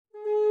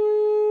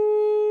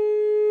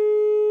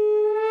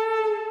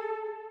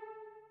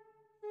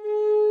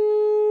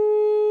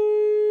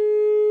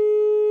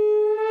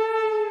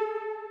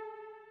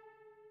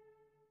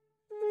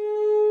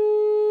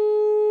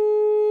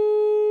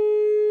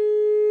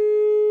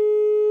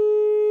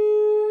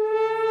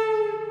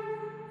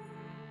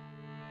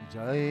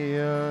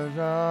Jaya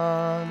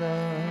Radha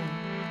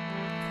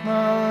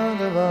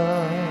Madhava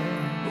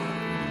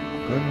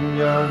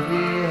Kunja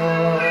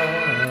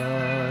Vihari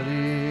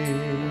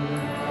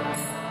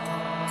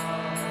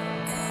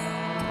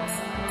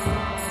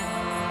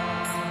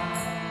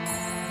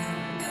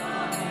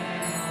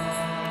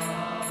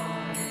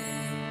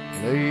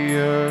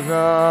Jaya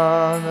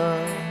Radha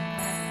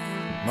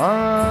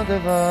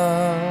Madhava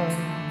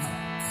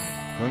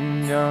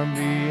Kunja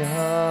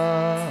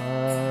Vihari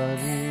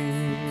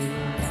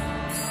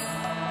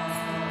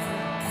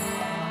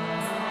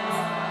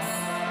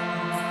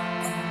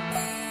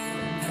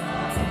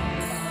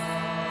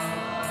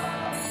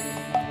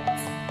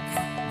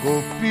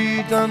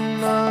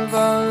Gopidana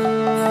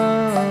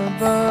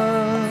Vallabha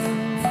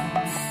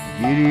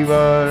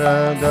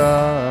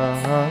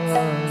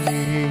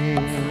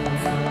Girivaradari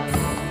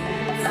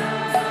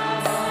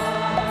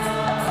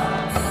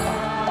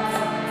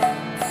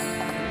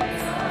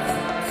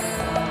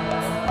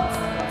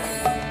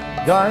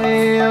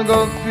Jaya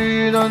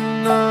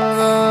Gopidana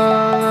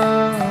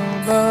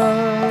Vallabha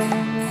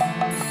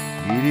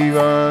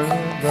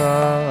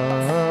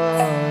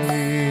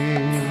Girivaradari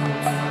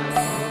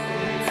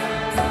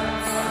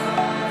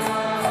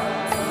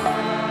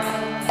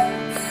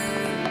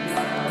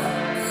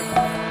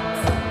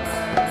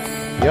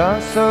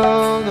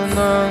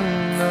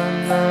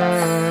Yasodhanandana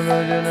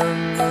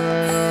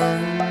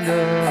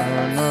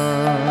Rajanandana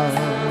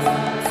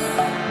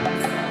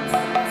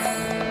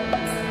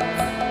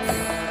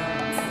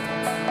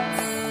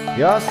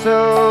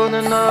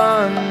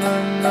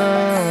Yasodhanandana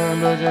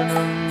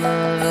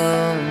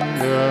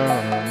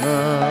Rajanandana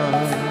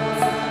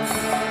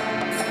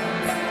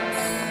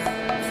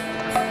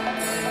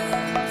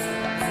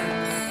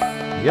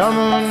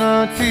Yamuna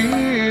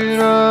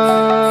Tira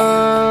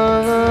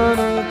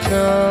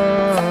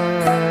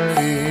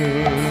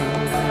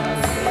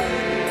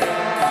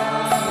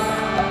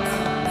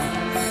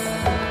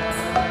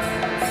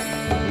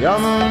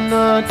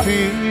Yamuna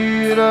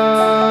Tira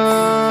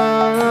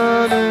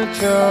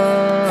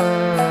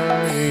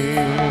Chari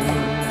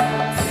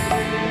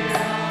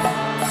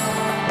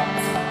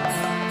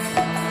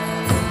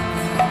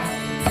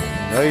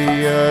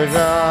Jaya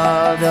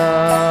Radha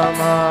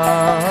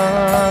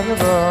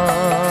Madhava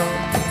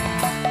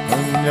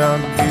Kunja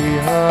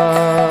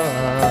Vihari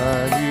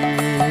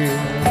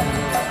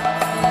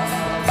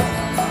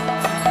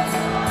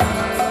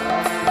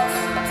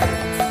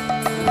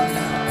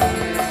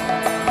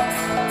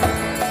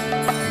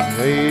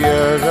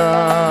Jaya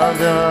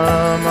Radha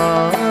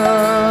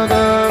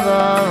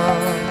Madhava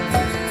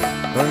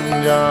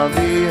Kunja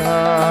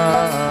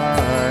Vihari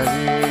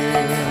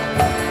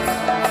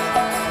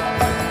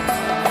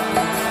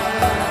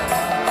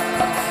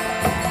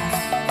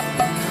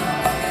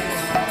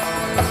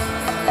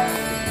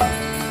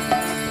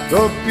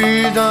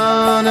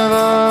Gopidana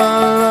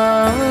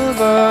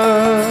Vallabha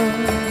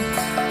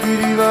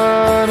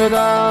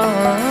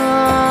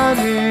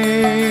Girivaradari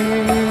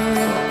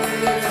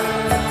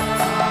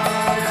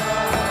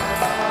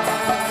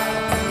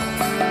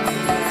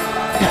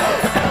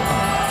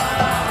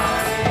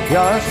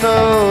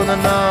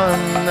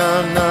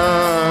Yasodhanandana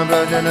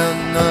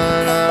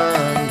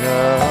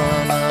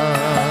Brajanandarangana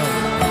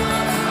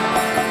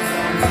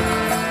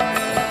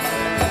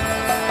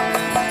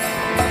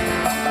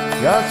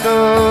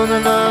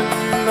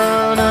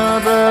Yasodhanandana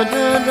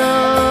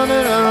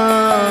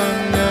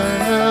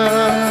Brajanandarangana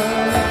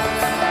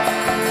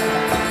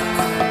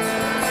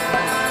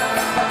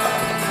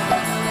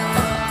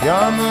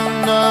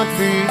Yamuna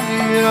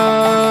Tira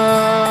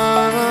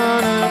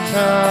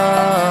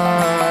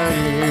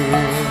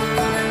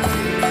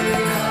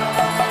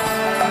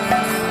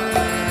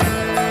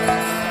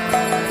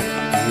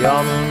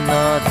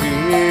Yamuna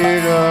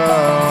Tira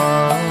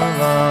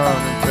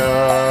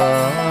Vanchari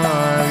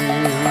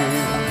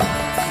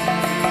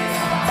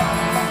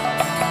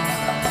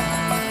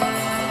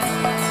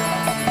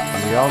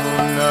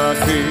Yamuna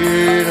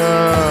Tira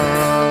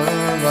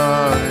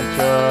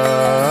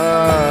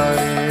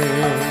Vanchari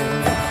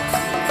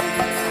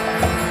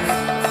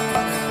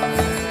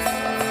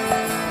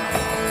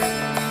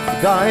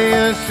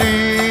Jaya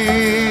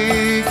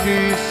Sri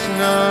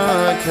Krishna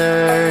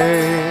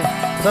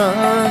Chaitanya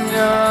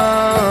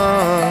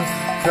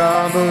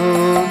Prabhu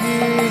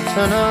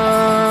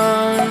Nityananda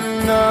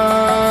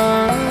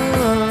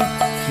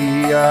Shri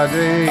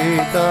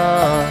Advaita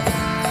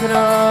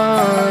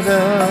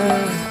Radha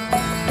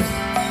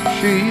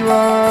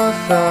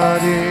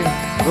Srivasadi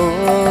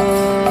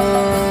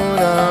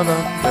Gaura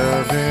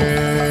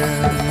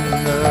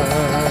Bhakta-vrinda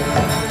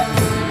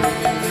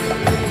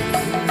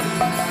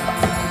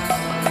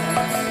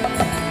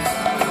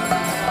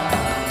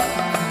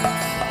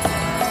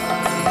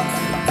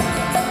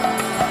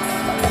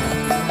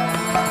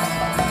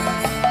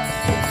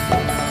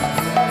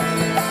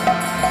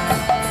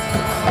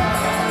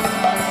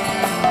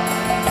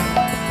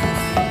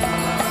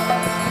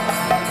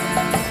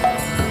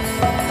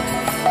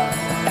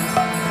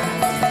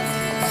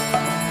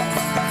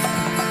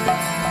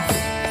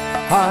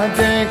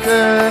Hare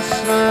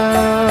Krishna,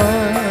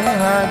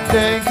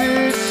 Hare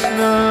Krishna,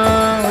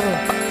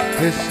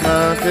 Krishna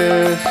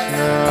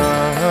Krishna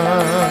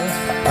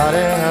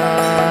Hare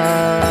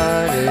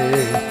Hare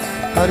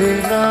Hare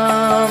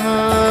Rama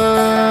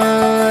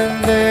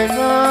Hare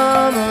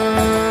Rama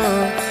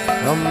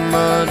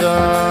Rama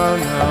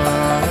Rama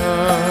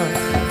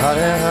Hare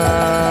Hare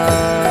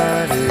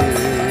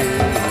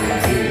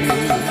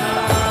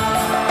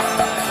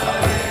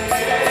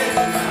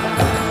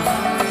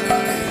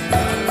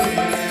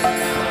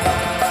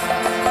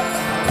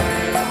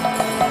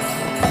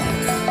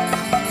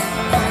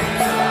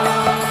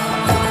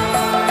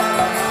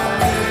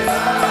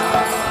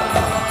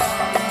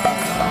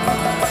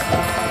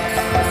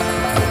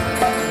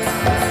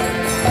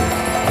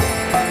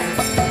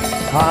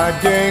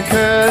Hare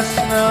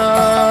Krishna,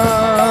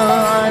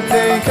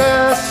 Hare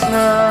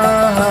Krishna,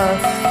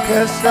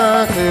 Krishna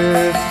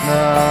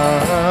Krishna,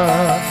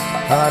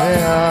 Hare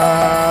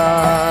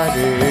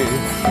Hare,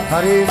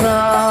 Hare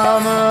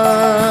Rama,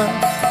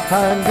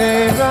 Hare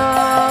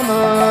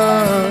Rama,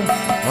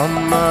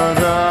 Rama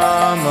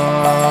Rama,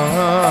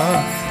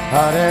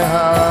 Hare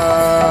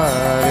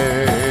Hare.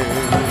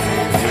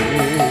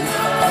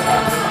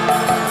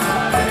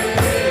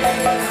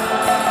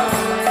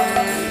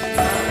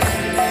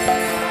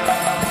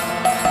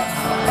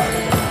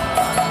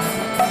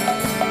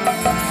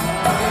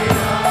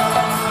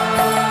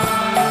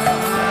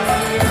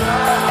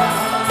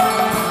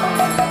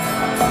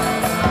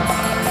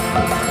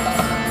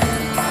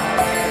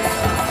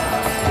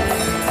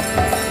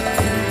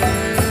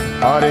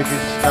 Hare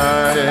Krishna,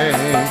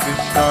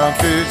 Krishna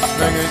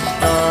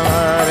Krishna,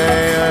 Hare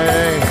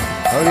Hare,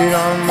 Hare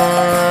Rama,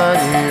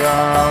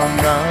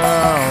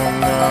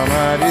 Rama,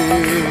 Hare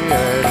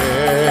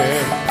Hare.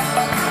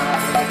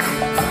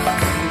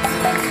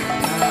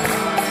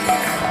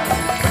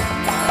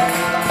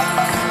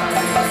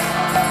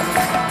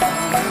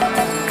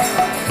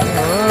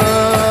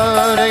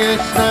 Hare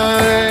Krishna,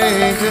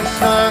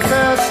 Krishna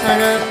Krishna,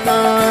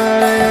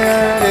 Hare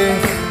Hare,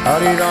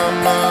 Hare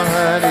Rama,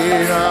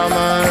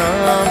 Rama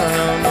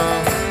Rama,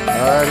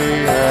 Hare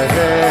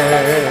Hare.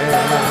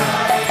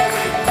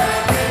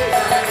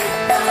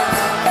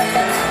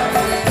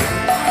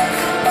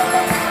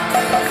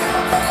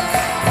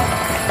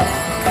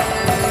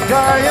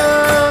 Jaya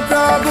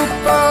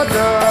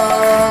Prabhupada,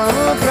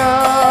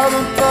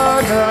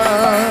 Prabhupada,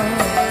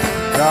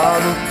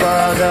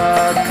 Prabhupada,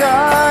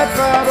 Jai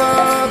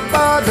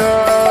Prabhupada.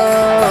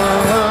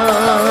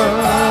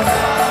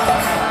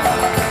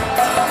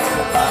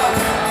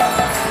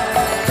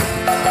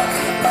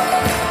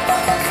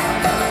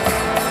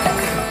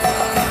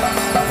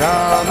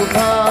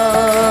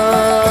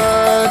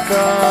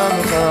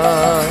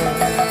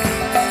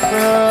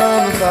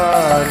 Prabhupada,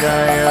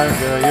 Jaya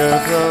Jaya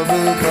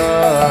Prabhupada.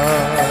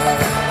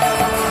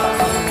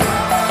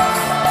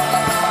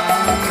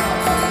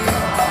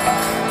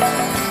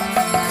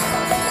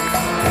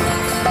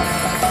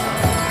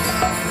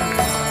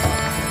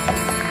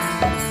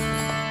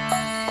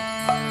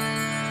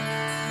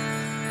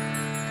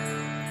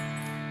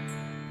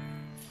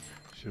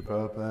 Shri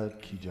Prabhupada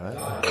ki jai,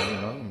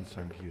 Harinam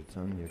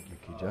Sankirtan Yajna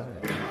ki jai,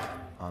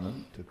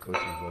 Ananta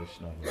Koti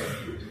Vaishnava ki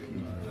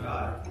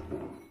jai.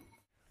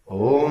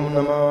 Om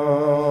Namo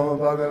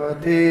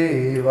Bhagavate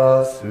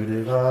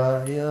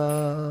Vasudevaya.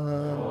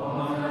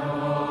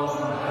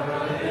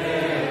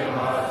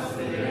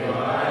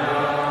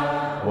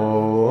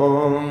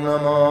 Om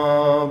Namo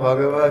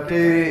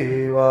Bhagavate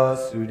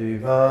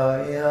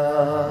Vasudevaya.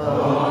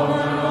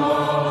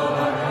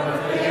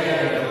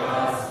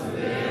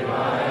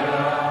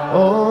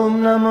 Om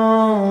Namo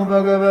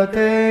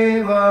Bhagavate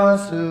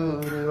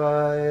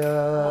Vasudevaya.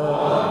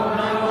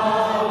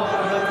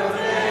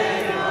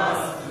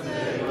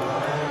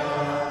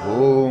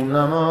 Om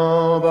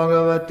Namo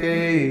Bhagavate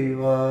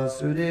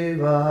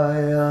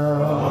Vasudevaya.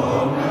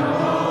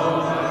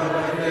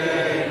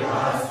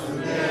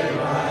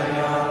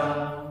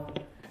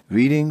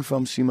 Reading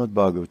from Srimad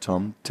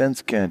Bhagavatam,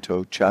 10th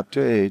Canto,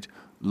 Chapter 8,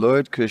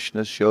 Lord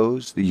Krishna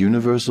shows the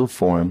universal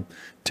form,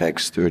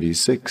 text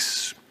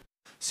 36.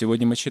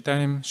 Сегодня мы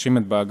читаем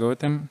Шримад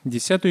Бхагаватам,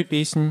 10-ю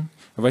песнь,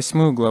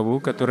 8-ю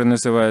главу, которая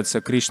называется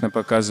 «Кришна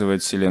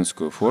показывает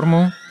вселенскую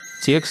форму»,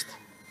 текст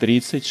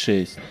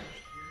 36.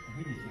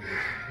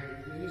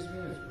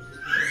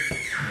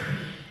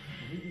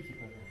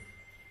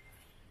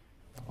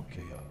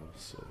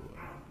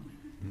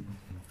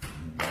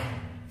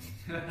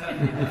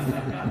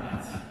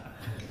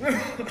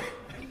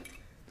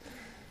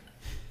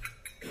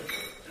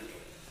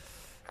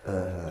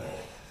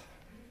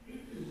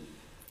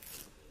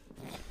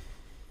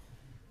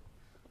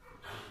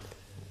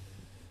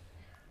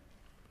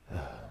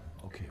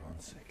 Okay, one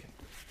second.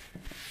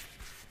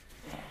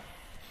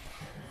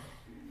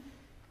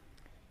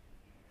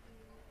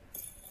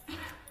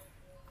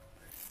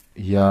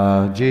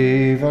 Ya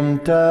Jivam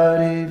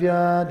Tari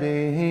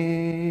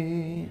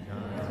Vyadehi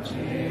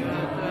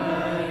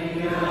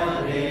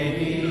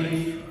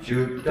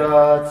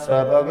Chuktat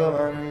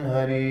Sabhagavan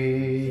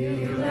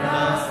Hari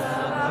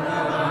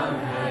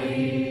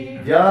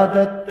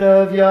Vyadatta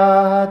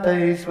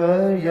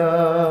Vyataisvarya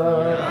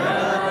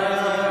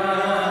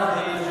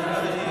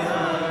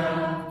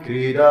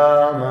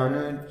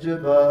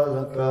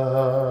Kridamanujjabalaka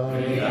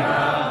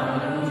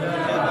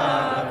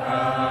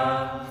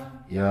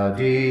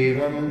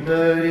Yadevam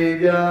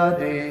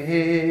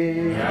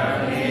Tarivyadehi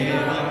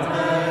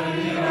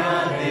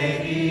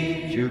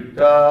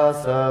Chukta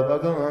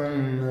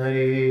Sabhagavan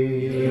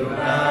Hari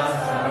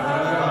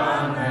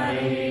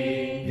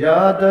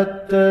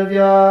Yadatta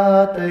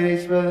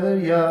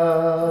Vyataishvarya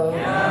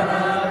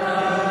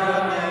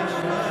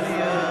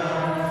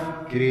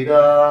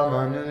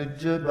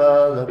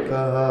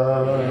Kridamanujjabalaka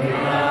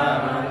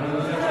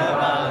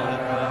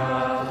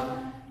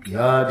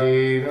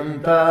Yadevam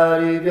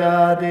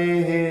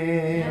Tarivyadehi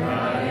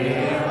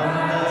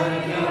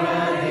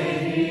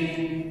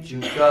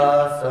Chukta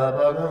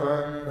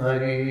Sabhagavan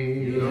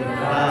Hari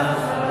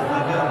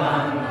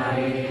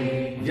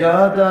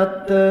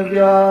Yadatta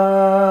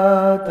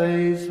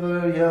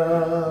Vyataishvarya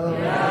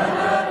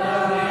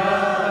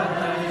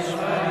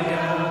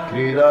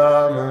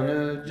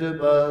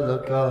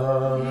Kridamanujjabalaka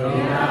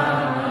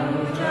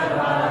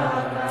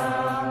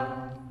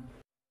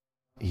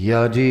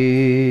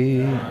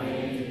Yadi,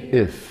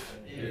 if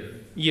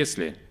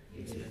Если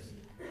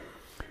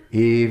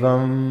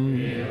Evam,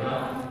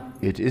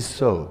 it is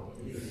so.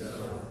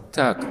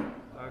 так,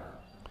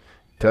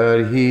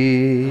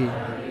 Tarhi,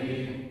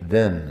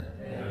 then.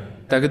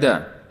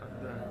 тогда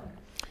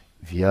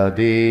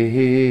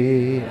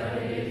Vyadehi,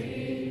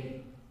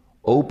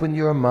 open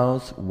your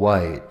mouth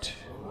wide.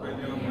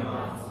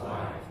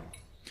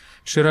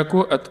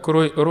 широко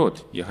открой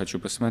рот, я хочу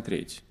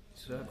посмотреть.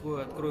 Широко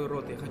открой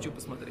рот, я хочу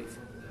посмотреть.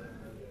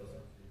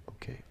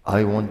 Okay,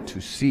 I want to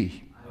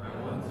see.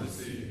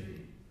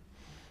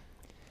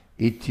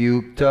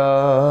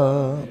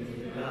 Ityukta,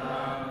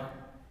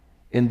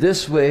 in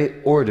this way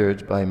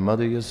ordered by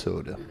Mother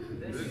Yasoda.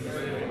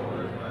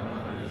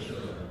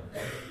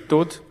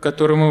 Тот,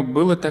 которому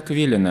было так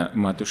велено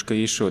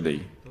матушкой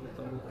Ешодой.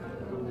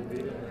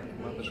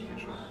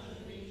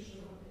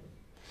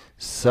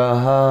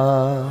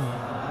 Saha,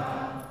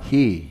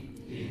 he,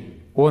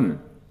 Он,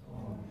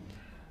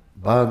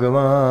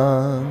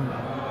 Bhagavan,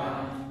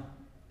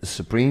 the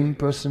Supreme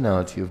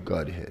Personality of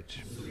Godhead.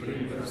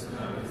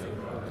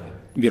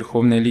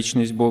 Верховная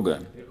Личность Бога.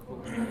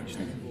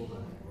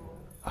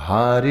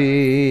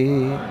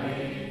 Hari,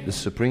 the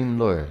Supreme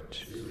Lord.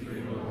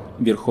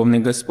 Верховный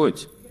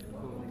Господь.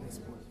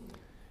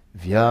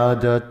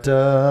 Vyadatta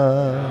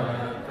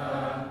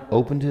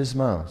opened his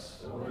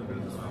mouth.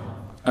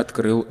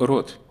 Открыл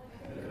рот.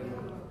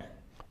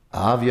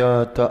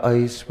 Avyata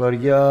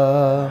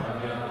Aishwarya,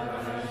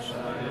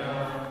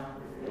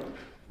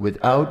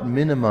 without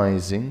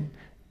minimizing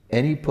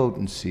any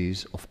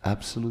potencies of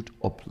absolute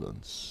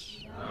opulence.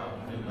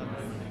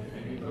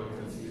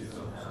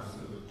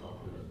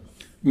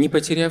 Не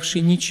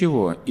потерявший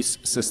ничего из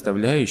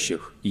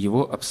составляющих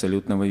Его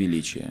абсолютного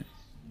величия.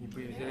 Не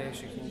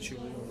потеряющих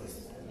ничего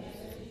из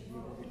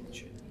его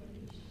величия.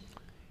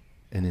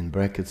 And in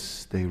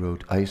brackets they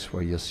wrote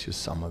Aishwaryasya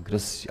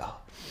Samagrasya.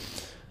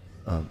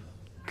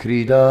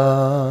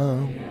 Krida,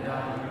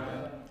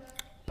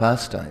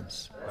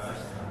 pastimes.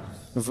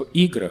 В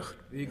играх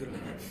В играх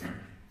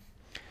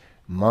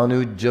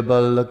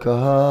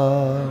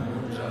Manujjabalakaha,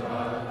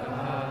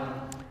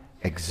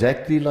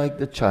 exactly like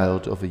the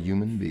child of a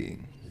human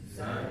being.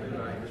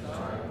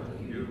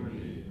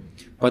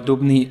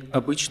 подобный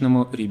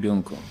обычному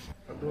ребенку.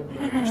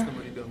 подобно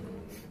обычному ребенку.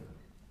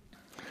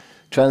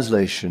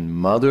 Translation: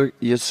 Mother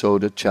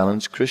Yasoda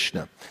challenged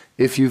Krishna.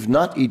 If you've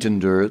not eaten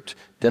dirt,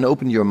 then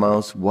open your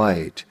mouth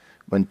wide.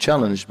 When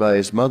challenged by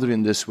his mother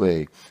in this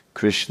way,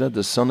 Krishna,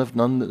 the son of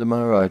Nanda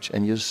Maharaj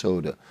and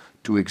Yasoda,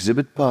 to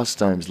exhibit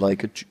pastimes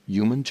like a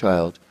human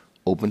child,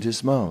 opened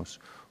his mouth.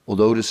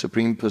 Although the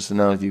Supreme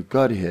Personality of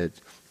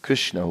Godhead,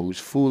 Krishna, who is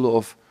full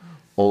of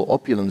all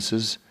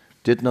opulences,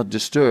 did not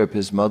disturb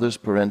his mother's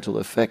parental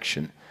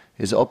affection,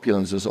 his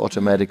opulence was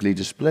automatically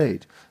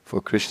displayed, for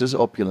Krishna's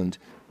opulence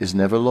is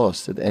never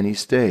lost at any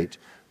state,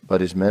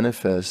 but is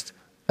manifest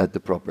at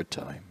the proper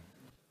time.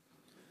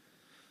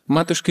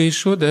 Матушка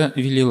Ишода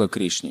велела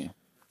Кришне: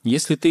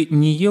 «Если ты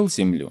не ел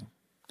землю,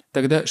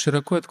 тогда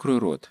широко открой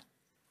рот».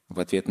 В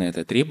ответ на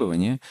это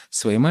требование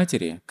своей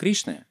матери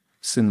Кришна,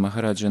 сын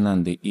Махараджа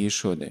Нанды и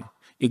Ишоды,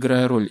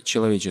 играя роль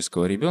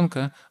человеческого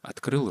ребенка,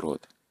 открыл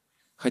рот.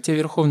 Хотя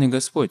Верховный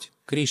Господь,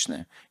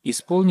 Кришна,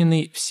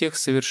 исполненный всех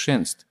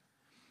совершенств,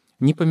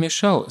 не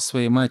помешал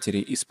своей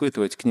матери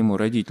испытывать к нему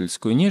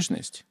родительскую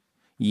нежность,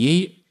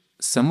 ей,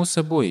 само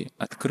собой,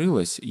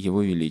 открылось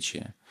его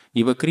величие,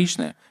 ибо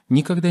Кришна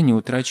никогда не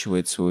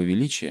утрачивает своего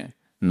величия,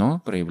 но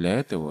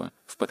проявляет его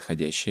в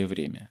подходящее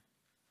время.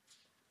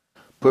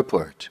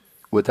 Purport: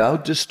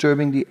 without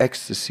disturbing the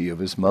ecstasy of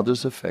his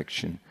mother's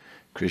affection,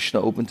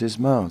 Krishna opened his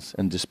mouth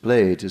and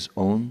displayed his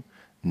own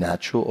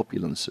natural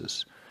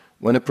opulences.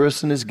 When a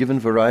person is given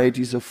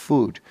varieties of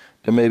food,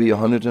 there may be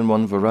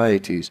 101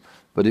 varieties,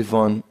 but if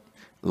one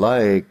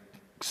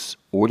likes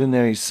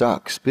ordinary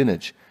sack,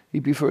 spinach,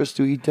 he prefers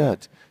to eat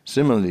that.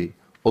 Similarly,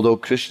 although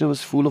Krishna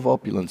was full of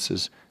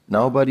opulences,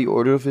 now by the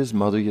order of his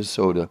mother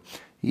Yasoda,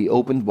 he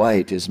opened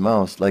wide his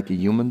mouth like a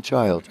human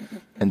child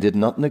and did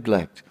not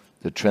neglect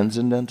the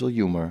transcendental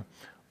humor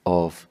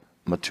of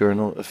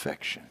maternal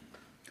affection.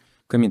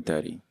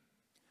 Комментарий.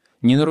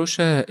 Не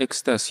нарушая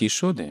экстаз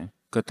Ешоды,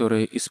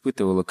 которая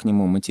испытывала к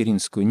нему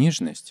материнскую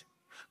нежность,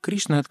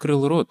 Кришна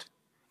открыл рот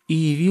и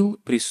явил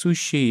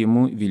присущее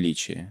ему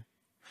величие.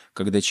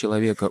 Когда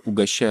человека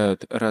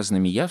угощают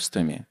разными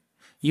явствами,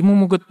 ему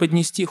могут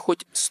поднести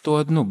хоть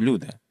 101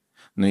 блюдо,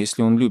 но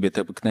если он любит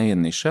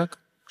обыкновенный шаг,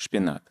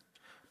 шпинат,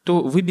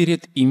 то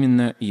выберет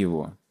именно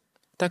его.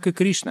 Так и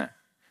Кришна,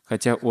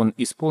 хотя он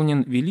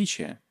исполнен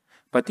величия,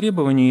 по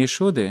требованию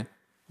Ешоды,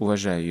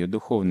 уважая ее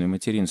духовную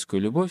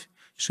материнскую любовь,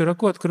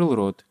 широко открыл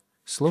рот,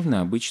 словно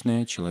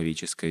обычное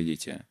человеческое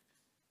дитя.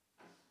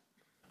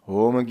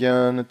 Om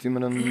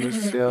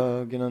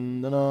Gyanatimarandasya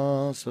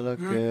Gyanandana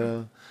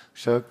Salakya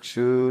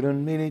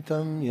Shakshuran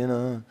Militam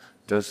Yena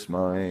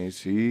Tasmai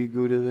Sri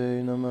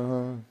Gurave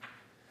Namaha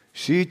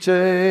Shri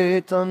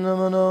Chaitanya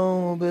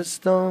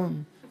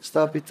Manobhistam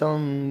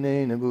Stapitam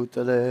Nena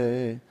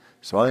Bhutale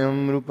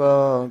Swayam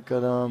Rupa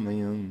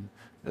Kadamayam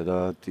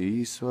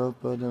Dadati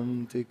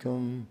Swapadam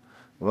Tikam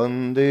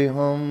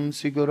Vandeham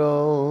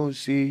Siguro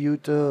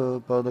Siyuta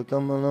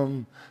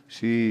Padakamalam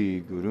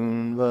Shri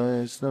Gurun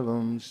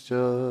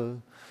Vaisnavamscha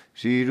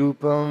Shri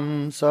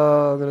Rupam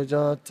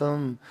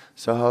Sagrajatam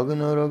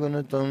Sahagana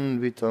Raganatam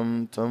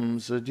Vitam Tam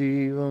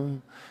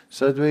Sajivam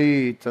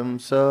Sadvaitam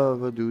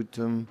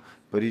Savadutam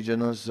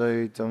Parijana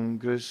Saitam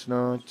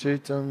Krishna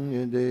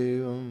Chaitanya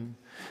Devam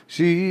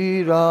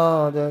Shri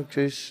Radha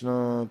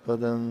Krishna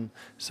Padam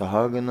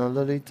Sahagana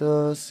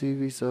Lalita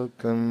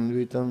Sivisakam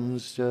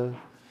Vitamscha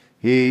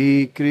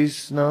He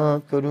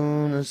Krishna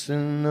Karuna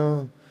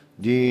Sinno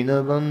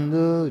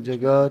Dinabandhu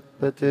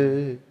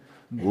Jagatpate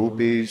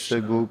Gopesha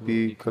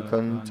Gopi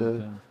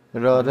Kakanta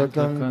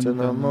Radhakanta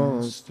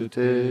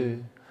Namostute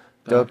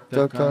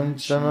Tapta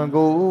Kanchana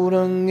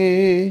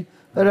Gourangi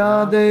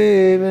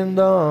Radhe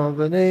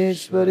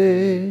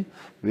Vrindavaneshware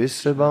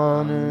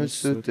Visabhanu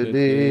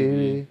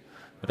Sutadevi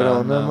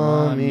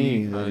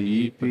Pranamami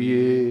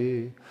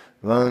Haripriye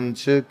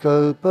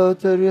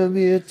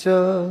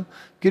Vanchakalpataryavycha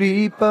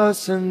Kripa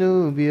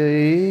Sandubhya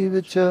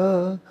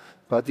Evacha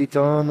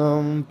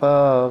Patitanam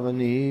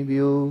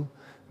Pavanebhyo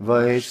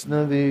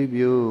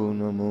Vaisnavebhyo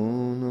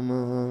Namo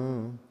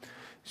Namaha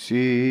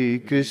Shri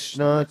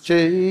Krishna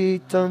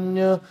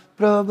Chaitanya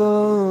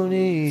Prabhu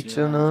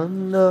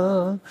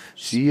Nityananda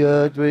Shri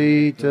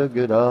Advaita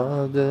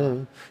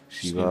Gadadhar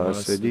Shri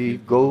Vasadi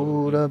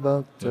Gaura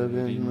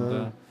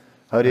Bhaktavinda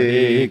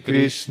Hare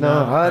Krishna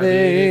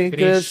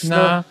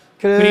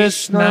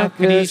Krishna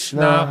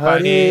Krishna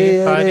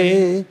Hare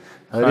Hare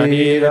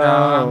Hare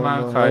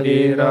Rama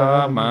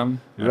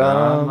Rama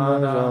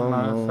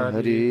Rama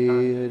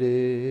Hare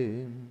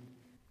Hare.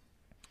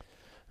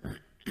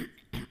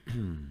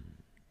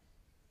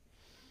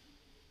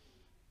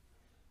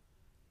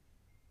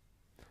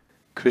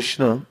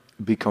 Krishna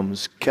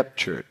becomes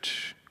captured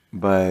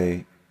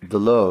by the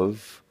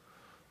love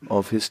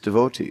of his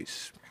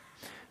devotees.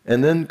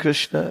 And then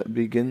Krishna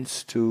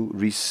begins to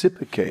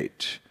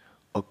reciprocate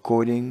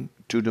according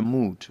to the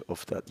mood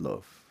of that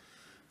love.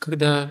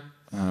 Когда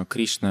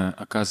Кришна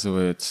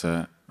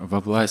оказывается во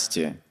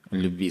власти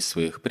любви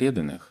своих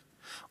преданных,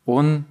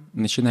 он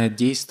начинает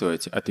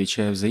действовать,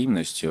 отвечая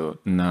взаимностью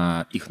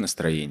на их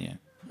настроение.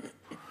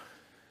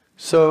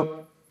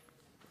 So,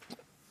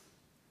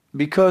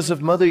 because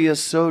of Mother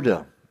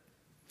Yasoda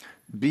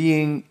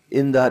being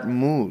in that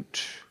mood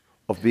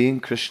of being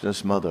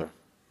Krishna's mother,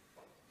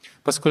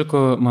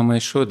 поскольку мама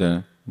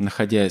Ишода,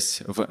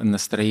 находясь в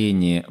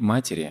настроении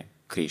матери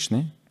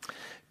Кришны,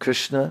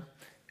 Krishna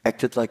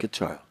acted like a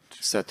child.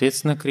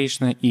 соответственно,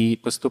 Кришна и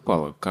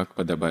поступала, как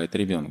подобает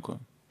ребенку.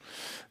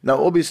 Now,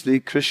 obviously,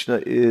 Krishna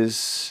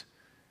is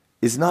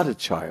not a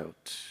child.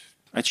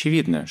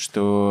 Очевидно,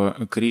 что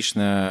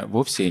Кришна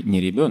вовсе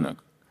не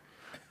ребенок.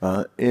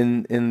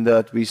 In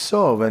that we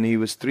saw when he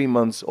was 3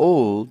 months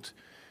old,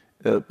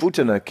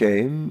 Putana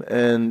came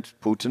and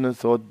Putana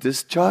thought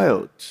this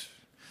child.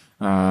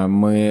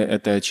 Мы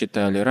это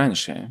читали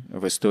раньше,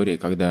 в истории,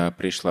 когда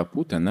пришла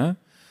Путана,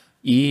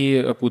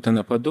 и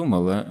Путана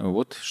подумала,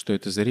 вот что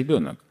это за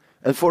ребенок.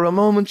 And for a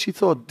moment she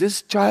thought,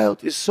 this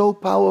child is so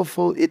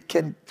powerful, it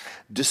can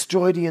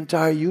destroy the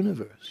entire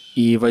universe.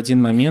 И в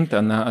один момент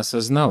она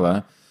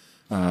осознала,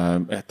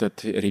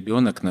 этот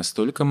ребенок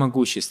настолько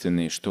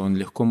могущественный, что он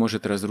легко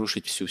может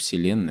разрушить всю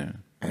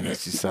Вселенную. And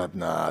she said,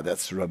 nah,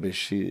 that's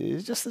rubbish,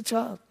 he's just a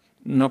child.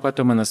 Но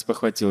потом она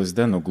спохватилась,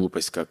 да, ну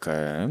глупость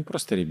какая, он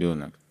просто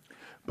ребенок.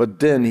 But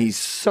then he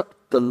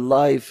sucked the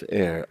life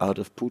air out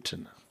of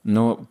Putana.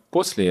 Но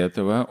после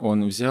этого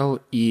он взял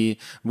и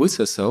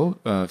высосал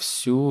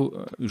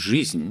всю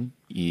жизнь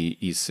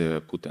из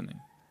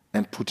Путаны.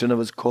 And Putana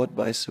was caught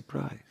by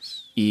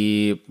surprise.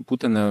 И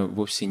Путана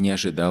вовсе не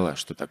ожидала,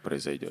 что так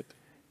произойдет.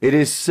 It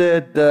is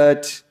said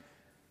that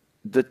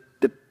the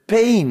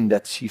pain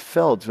that she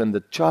felt when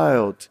the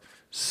child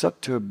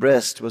sucked her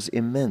breast was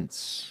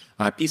immense.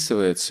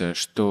 Описывается,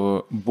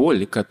 что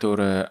боль,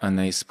 которую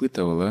она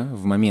испытывала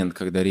в момент,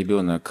 когда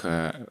ребенок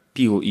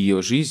пил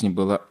ее жизнь,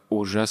 была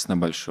ужасно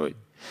большой.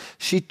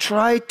 She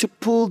tried to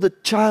pull the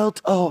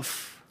child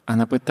off.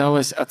 Она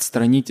пыталась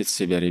отстранить от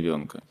себя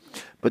ребенка.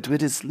 But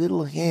with his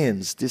little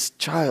hands, this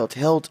child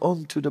held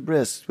onto the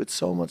breast with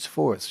so much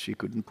force she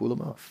couldn't pull him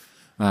off.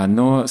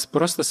 Но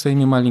просто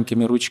своими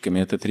маленькими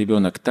ручками этот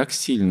ребенок так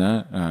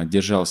сильно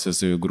держался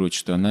за ее грудь,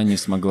 что она не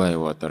смогла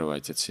его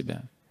оторвать от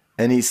себя.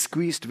 And he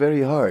squeezed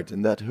very hard,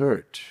 and that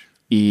hurt.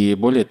 И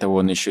более того,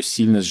 он еще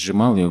сильно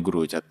сжимал ее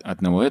грудь. От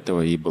одного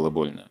этого ей было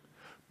больно.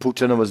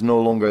 Putana was no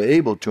longer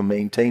able to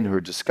maintain her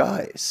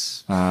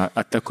disguise.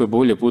 От такой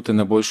боли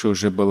Путана больше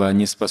уже была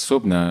не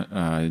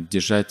способна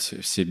держать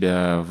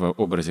себя в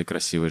образе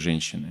красивой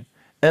женщины.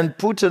 And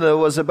Putana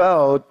was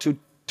about to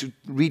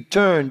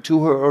return to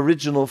her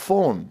original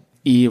form.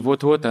 И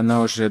вот-вот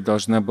она уже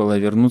должна была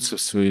вернуться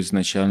в свою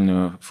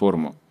изначальную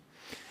форму.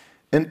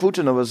 And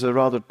Putana was a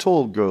rather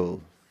tall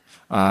girl,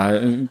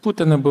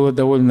 Путана была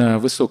довольно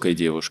высокой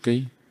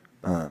девушкой.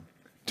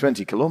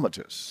 20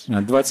 kilometers.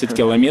 20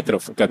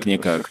 километров,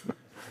 как-никак.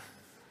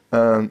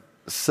 But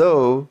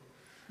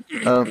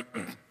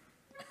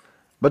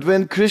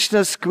when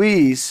Krishna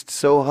squeezed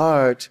so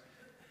hard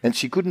and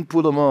she couldn't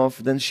pull him off,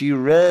 then she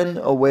ran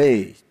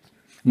away.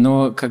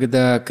 Но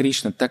когда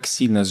Кришна так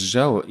сильно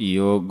сжал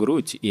ее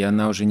грудь, и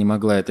она уже не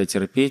могла это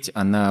терпеть,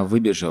 она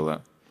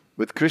выбежала.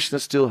 With Krishna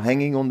still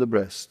hanging on the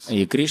breast.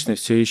 И Кришна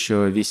все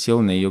еще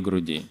висел на ее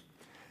груди.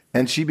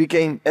 And she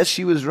became, as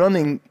she was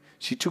running,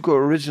 she took her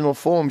original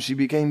form, she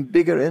became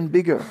bigger and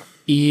bigger.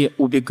 И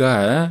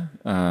убегая,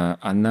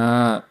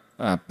 она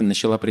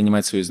начала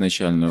принимать свою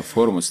изначальную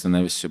форму,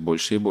 становясь все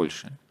больше и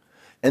больше.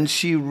 And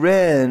she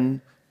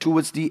ran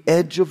towards the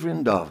edge of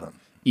Vrindavan.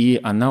 И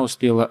она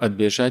успела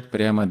отбежать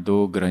прямо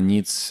до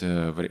границ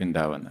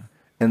Вриндавана.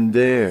 And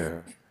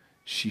there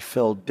she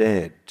fell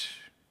dead.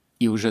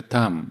 И уже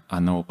там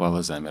она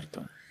упала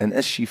замертво. And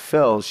as she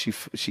fell,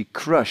 she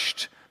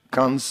crushed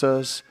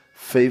Kansa's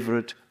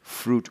favorite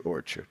fruit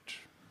orchard.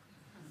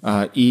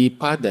 И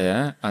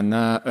падая,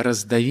 она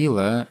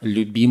раздавила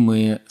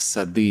любимые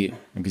сады,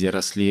 где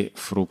росли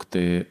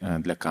фрукты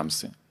для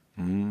Камсы.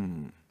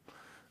 And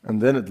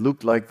then it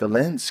looked like the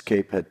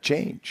landscape had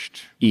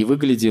changed. И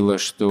выглядело,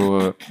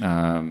 что,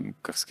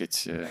 как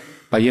сказать,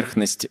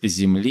 поверхность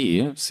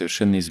земли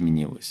совершенно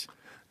изменилась.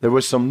 There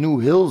were some new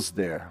hills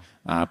there.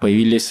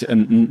 Появились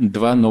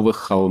два новых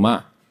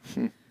холма.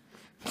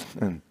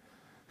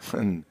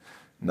 And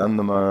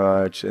Nanda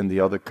Maharaj and the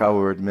other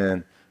cowherd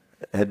men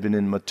had been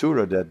in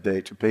Mathura that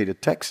day to pay the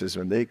taxes.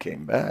 When they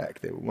came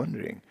back, they were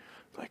wondering,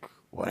 like,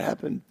 what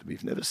happened?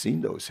 We've never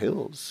seen those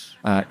hills.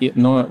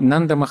 Но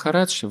Нанда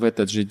Махарадж в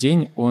этот же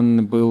день,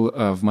 он был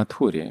в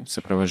Мадхуре,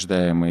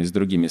 сопровождаемый с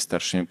другими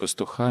старшими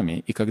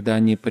пастухами. И когда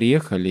они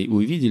приехали и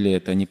увидели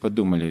это, они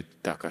подумали,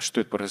 так, а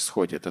что это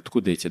происходит?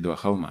 Откуда эти два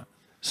холма?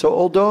 So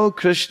although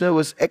Krishna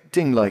was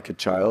acting like a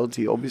child,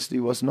 he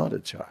obviously was not a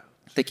child.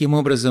 Таким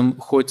образом,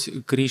 хоть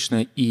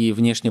Кришна и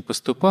внешне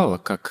поступал,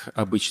 как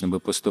обычно бы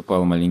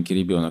поступал маленький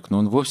ребенок, но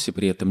он вовсе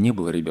при этом не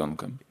был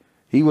ребенком.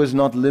 He was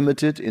not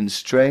limited in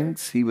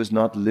strength, he was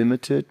not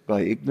limited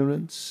by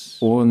ignorance.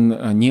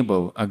 Он не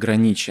был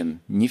ограничен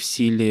ни в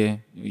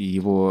силе,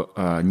 его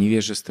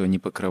невежество не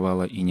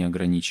покрывало и не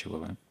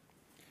ограничивало.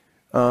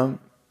 And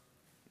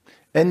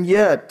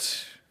yet,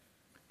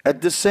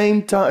 at the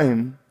same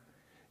time,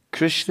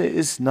 Krishna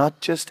is not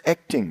just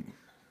acting.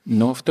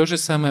 Но в то же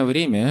самое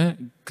время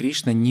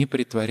Кришна не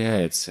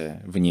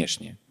притворяется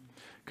внешне.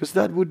 Because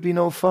that would be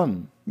no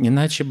fun.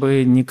 Иначе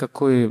бы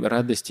никакой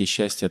радости и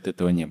счастья от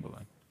этого не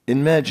было.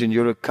 Imagine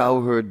you're a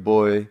cowherd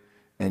boy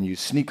and you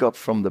sneak up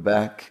from the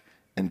back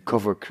and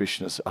cover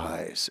Krishna's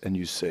eyes and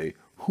you say,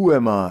 "Who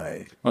am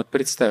I?" Вот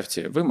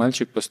представьте, вы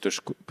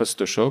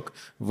мальчик-пастушок,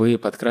 вы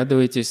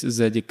подкрадываетесь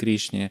сзади к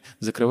Кришне,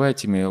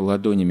 закрываете ими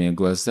ладонями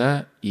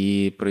глаза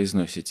и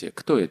произносите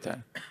 «Кто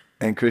это?».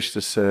 And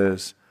Krishna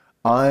says,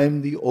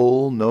 "I'm the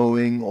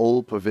all-knowing,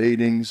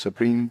 all-pervading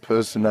Supreme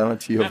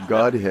Personality of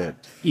Godhead."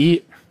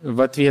 И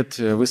в ответ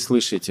вы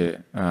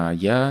слышите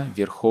 «Я —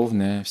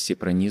 Верховная,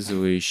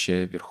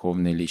 Всепронизывающая,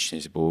 Верховная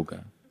Личность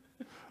Бога».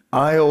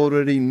 I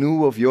already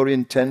knew of your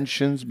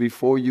intentions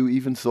before you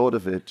even thought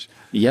of it.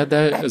 Я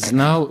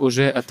знал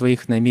уже о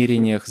твоих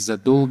намерениях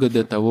задолго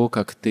до того,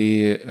 как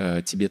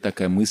тебе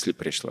такая мысль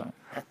пришла.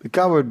 The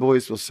cowherd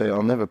boys will say,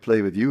 "I'll never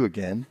play with you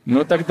again."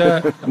 Но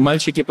тогда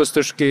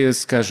мальчики-пастушки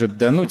скажут,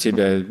 да ну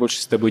тебя,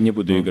 больше с тобой не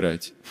буду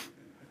играть.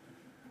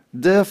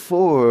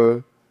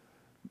 Therefore,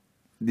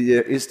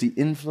 there is the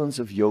influence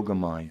of Yoga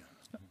Maya.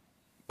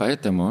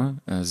 Поэтому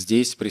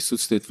здесь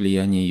присутствует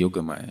влияние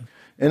Йога-майя.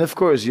 And of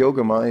course,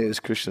 Yoga Maya is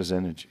Krishna's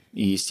energy.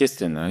 И,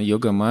 естественно,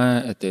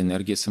 Йога-майя — это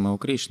энергия самого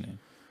Кришны.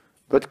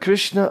 But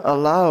Krishna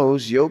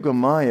allows Yoga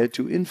Maya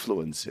to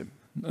influence him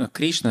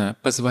Кришна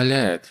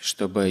позволяет,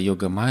 чтобы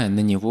Йога-майя на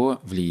него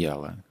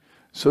влияла,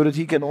 so that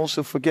he can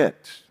also forget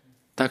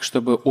так,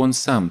 чтобы он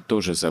сам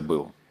тоже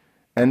забыл.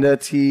 and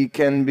that he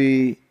can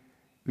be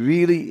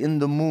really in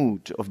the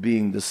mood of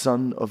being the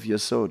son of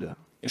Yasoda.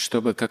 И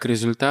чтобы, как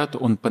результат,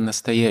 он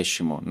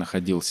по-настоящему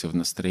находился в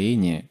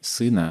настроении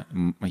сына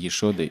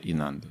Яшоды и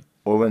Нанды.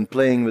 Or when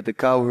playing with the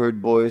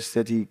cowherd boys,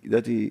 that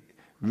he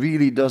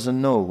really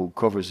doesn't know who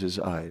covers his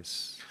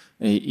eyes.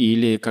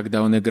 Или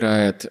когда он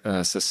играет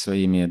со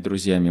своими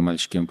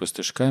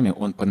друзьями-мальчиками-пастушками,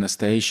 он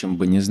по-настоящему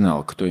бы не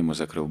знал, кто ему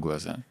закрыл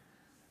глаза.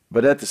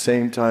 But at the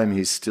same time,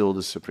 he's still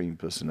the supreme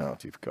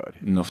personality of God.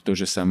 Но в то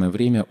же самое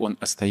время он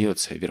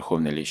остается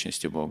верховной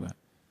личностью Бога.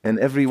 And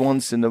every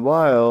once in a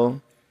while,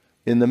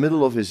 in the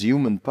middle of his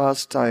human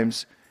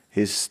pastimes,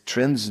 his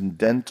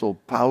transcendental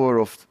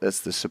power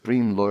as the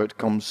supreme Lord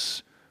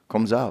comes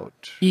out.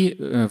 И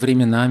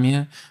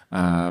временами,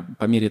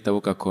 по мере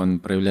того, как он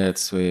проявляет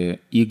свои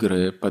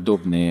игры,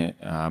 подобные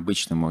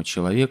обычному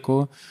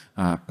человеку,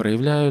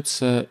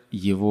 проявляются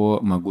его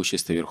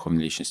могущество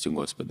верховной личности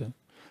Господа.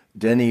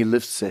 Then he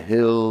lifts a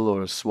hill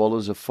or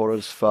swallows a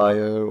forest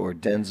fire or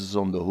dances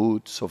on the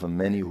hoods of a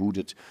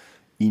many-hooded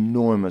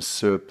enormous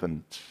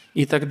serpent.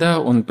 И тогда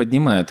он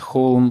поднимает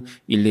холм,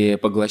 или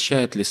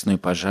поглощает лесной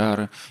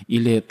пожар,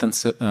 или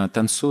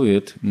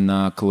танцует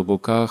на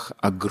клобуках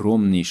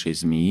огромнейшей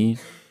змеи.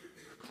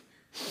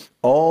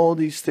 All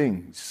these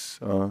things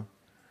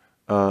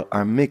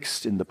are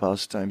mixed in the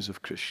pastimes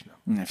of Krishna.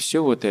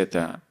 Все вот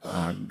это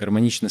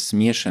гармонично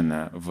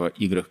смешано в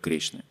играх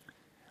Кришны.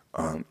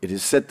 It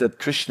is said that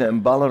Krishna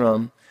and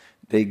Balaram,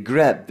 they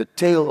grabbed the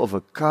tail of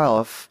a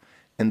calf,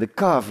 and the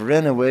calf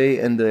ran away,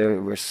 and they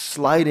were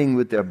sliding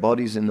with their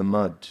bodies in the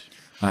mud.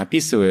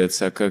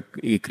 Описывается, как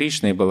и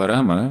Кришна, и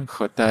Баларама,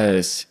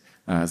 хватаясь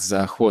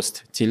за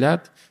хвост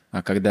телят,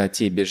 когда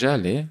те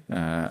бежали,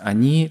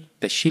 они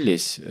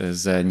тащились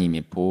за ними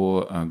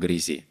по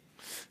грязи.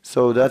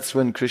 So that's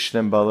when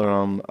Krishna and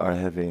Balaram are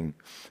having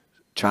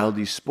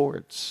childish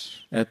sports.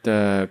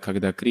 Это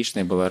когда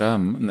Кришна и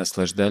Баларам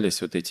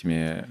наслаждались вот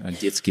этими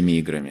детскими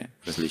играми,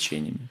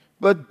 развлечениями.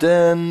 But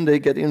then they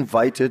get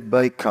invited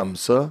by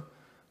Kamsa,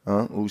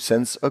 who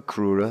sends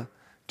Akrura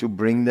to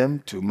bring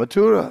them to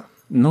Mathura.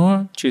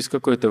 Но через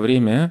какое-то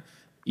время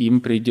им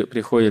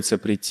приходится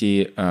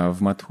прийти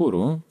в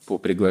Матхуру по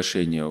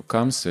приглашению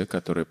Камсы,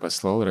 который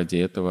послал ради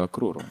этого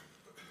Акруру.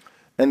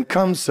 And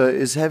Kamsa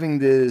is having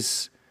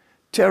this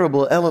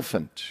terrible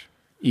elephant.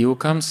 И у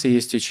Камсы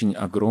есть очень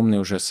огромный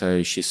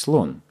ужасающий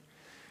слон.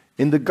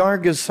 In the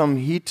Garga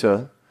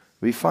Samhita,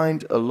 we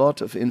find a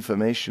lot of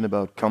information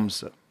about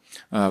Kamsa.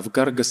 В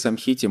Гарга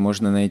Самхите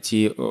можно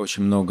найти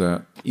очень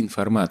много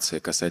информации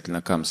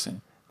касательно Камсы.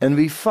 And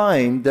we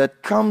find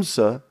that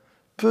Kamsa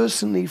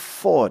personally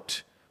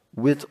fought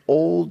with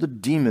all the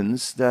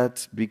demons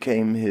that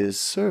became his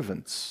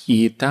servants.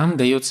 И там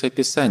дается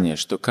описание,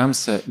 что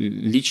Камса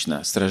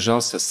лично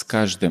сражался с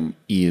каждым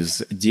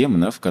из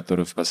демонов,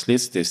 которые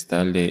впоследствии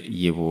стали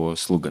его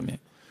слугами.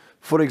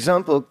 For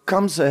example,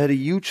 Kamsa had a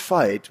huge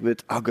fight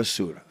with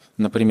Aghasura.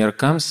 Например,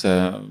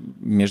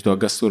 между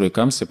Агасурой и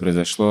Камсой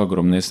произошло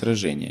огромное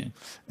сражение.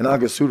 And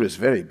Aghasura is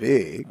very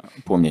big.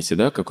 Помните,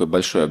 да, какой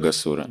большой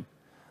Агасура?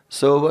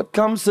 So what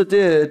Kamsa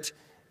did,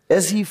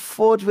 as he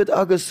fought with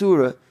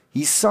Aghasura,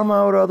 he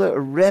somehow or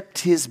other wrapped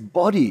his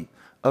body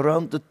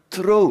around the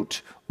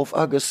throat of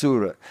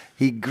Aghasura.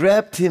 He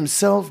grabbed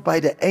himself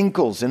by the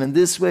ankles, and in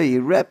this way he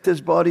wrapped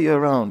his body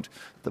around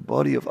the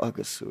body of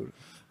Aghasura.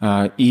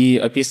 И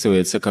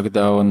описывается,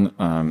 когда он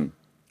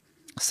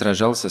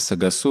сражался с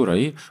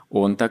Агасурой,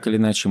 он так или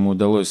иначе ему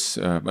удалось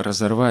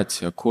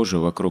разорвать кожу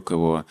вокруг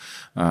его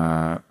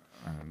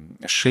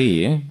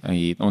шеи,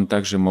 и он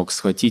также мог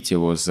схватить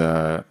его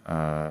за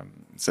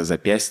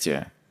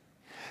запястье,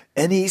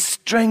 And he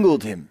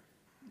strangled him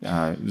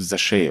за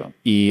шею,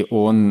 и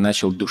он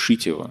начал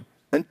душить его.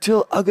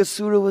 until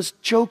Aghasura was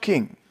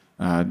choking.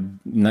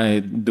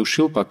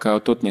 Душил, пока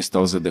тот не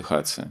стал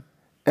задыхаться.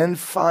 And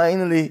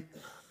finally,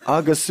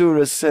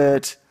 Aghasura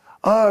said,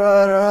 all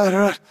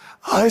right,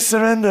 I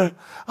surrender,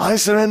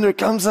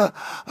 Kamsa,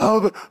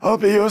 I'll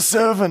be your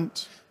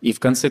servant. И в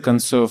конце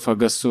концов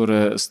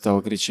Агасура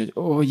стал кричать: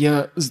 «О,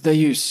 я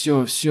сдаюсь,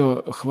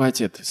 все,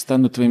 хватит,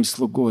 стану твоим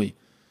слугой».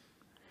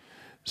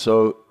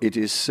 So it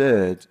is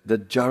said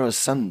that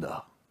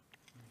Jarasandha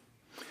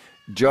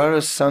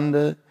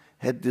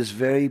had this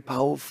very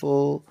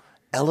powerful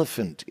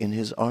elephant in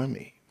his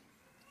army.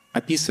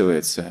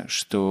 Описывается,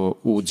 что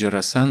у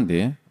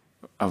Джарасанды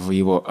в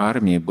его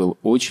армии был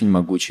очень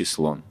могучий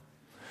слон.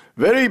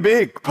 Very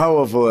big,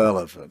 powerful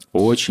elephant.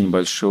 Очень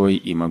большой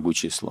и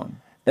могучий слон.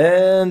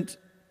 And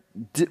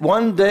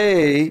one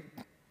day,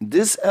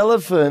 this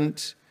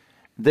elephant,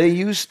 they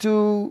used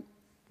to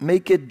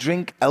make it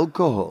drink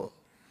alcohol.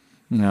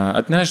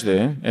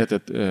 Однажды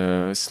этот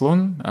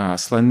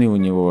слоны у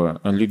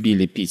него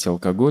любили пить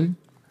алкоголь,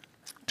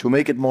 To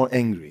make it more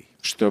angry.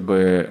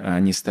 чтобы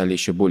они стали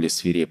еще более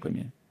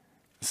свирепыми.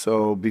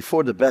 So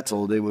before the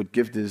battle, they would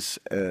give this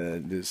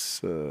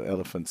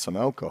elephant some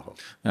alcohol.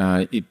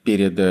 И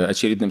перед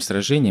очередным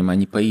сражением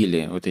они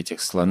поили вот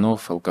этих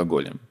слонов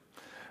алкоголем.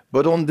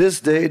 But on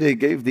this day, they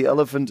gave the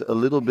elephant a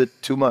little bit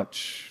too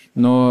much.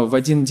 Но в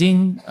один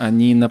день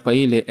они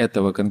напоили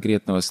этого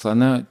конкретного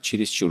слона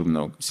чересчур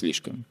много,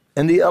 слишком.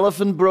 And the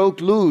elephant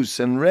broke loose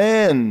and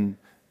ran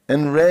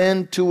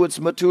towards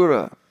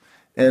Mathura,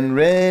 and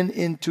ran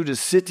into the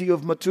city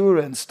of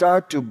Mathura and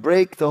started to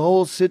break the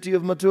whole city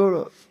of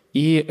Mathura.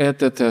 И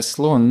этот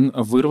слон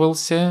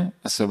вырвался,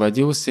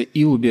 освободился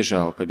и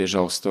убежал.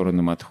 Побежал в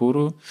сторону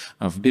Мадхуру,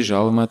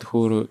 вбежал в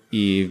Мадхуру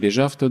и,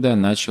 вбежав туда,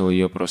 начал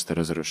ее просто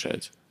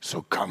разрушать.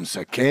 So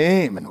Kamsa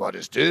came, and what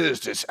is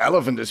this? This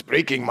elephant is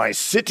breaking my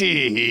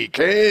city. He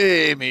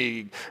came,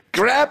 he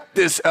grabbed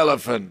this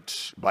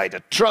elephant by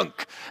the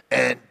trunk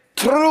and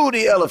threw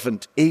the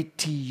elephant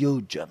 80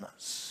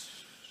 yojanas.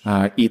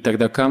 И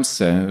тогда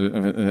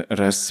Камса,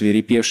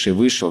 рассвирепевший,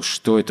 вышел,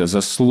 что это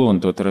за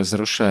слон, тот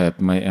разрушает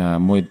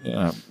мой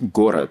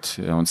город.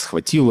 Он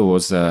схватил его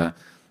за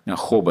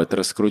хобот,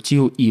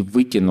 раскрутил и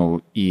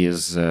выкинул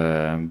из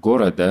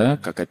города,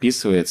 как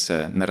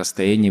описывается, на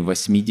расстоянии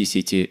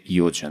 80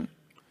 йоджан.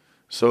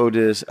 So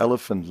this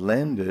elephant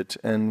landed,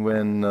 and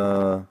when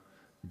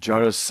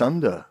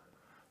Jarasandha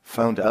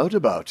found out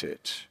about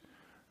it,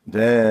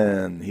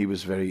 then he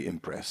was very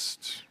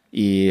impressed.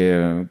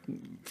 И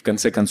в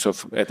конце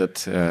концов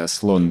этот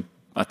слон,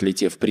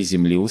 отлетев,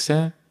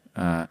 приземлился.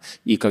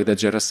 И когда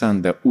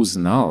Джарасанда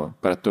узнал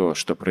про то,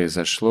 что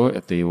произошло,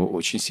 это его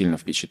очень сильно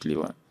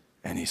впечатлило.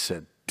 And he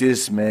said,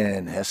 "This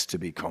man has to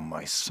become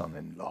my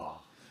son-in-law."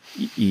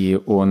 И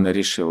он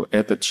решил,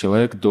 этот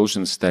человек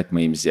должен стать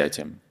моим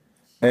зятем.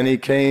 And he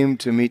came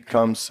to meet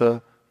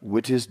Kamsa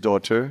with his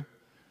daughter.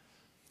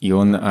 И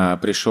он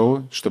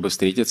пришел, чтобы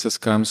встретиться с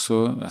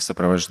Камсу,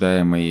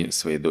 сопровождаемый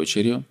своей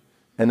дочерью.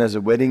 And as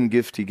a wedding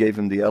gift, he gave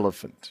him the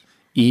elephant.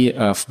 И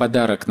в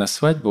подарок на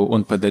свадьбу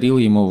он подарил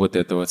ему вот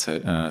этого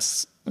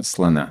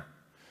слона.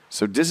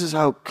 So this is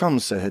how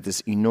Kamsa had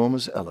this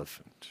enormous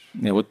elephant,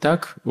 И вот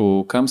так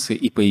у Камсы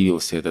и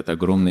появился этот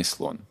огромный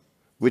слон.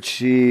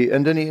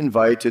 and then he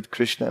invited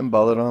Krishna and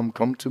Balaram,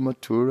 come to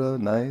Mathura,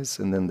 nice,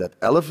 and then that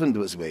elephant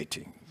was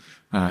waiting.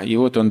 И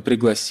вот он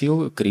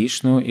пригласил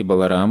Кришну и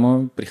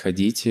Балараму,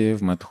 приходите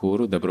в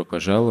Мадхуру, добро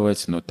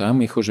пожаловать, но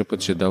там их уже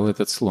поджидал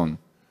этот слон.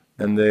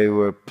 And they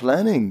were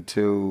planning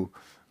to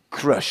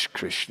crush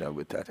Krishna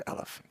with that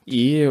elephant.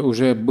 И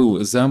уже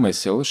был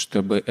замысел,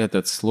 чтобы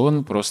этот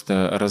слон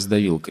просто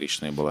раздавил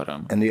Кришну и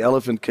Балараму. And the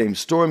elephant came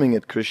storming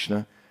at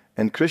Krishna,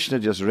 and Krishna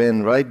just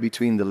ran right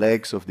between the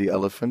legs of the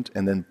elephant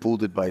and then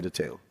pulled it by the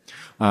tail.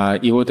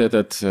 И вот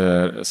этот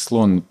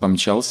слон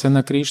помчался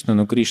на Кришну,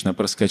 но Кришна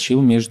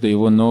проскочил между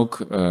его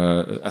ног,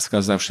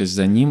 оказавшись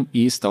за ним,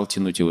 и стал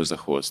тянуть его за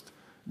хвост.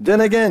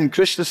 Then again,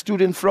 Krishna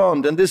stood in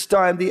front, and this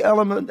time the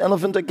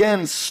elephant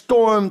again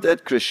stormed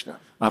at Krishna.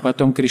 А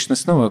потом Кришна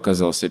снова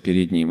оказался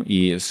перед ним,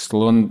 и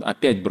слон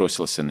опять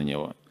бросился на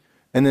него.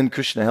 And then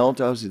Krishna held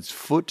out his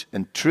foot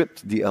and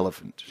tripped the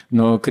elephant.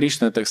 Но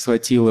Кришна так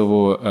схватил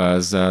его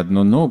за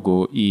одну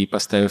ногу и,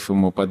 поставив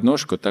ему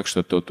подножку, так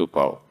что тот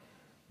упал.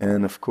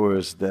 And of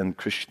course, then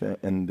Krishna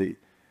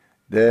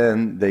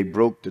then they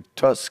broke the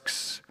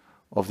tusks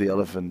of the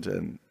elephant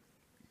and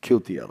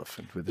killed the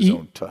elephant with his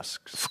own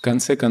tusks. В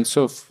конце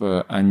концов,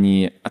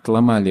 они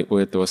отломали у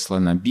этого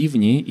слона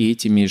бивни, и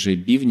этими же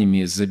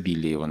бивнями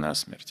забили его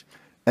насмерть.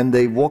 And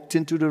they walked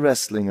into the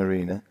wrestling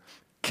arena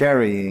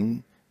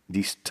carrying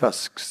these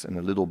tusks, and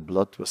a little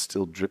blood was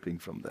still dripping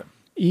from them.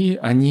 И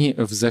они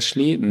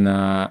взошли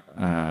на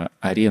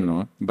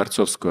арену,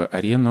 борцовскую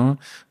арену,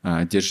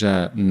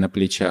 держа на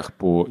плечах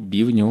по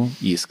бивню,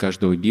 и с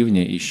каждого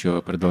бивня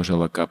еще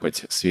продолжала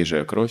капать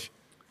свежая кровь.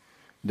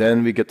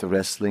 Then we get the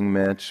wrestling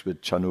match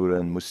with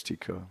Chanura and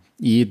Mustika.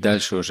 И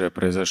дальше уже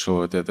произошла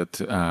вот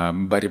эта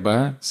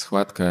борьба,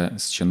 схватка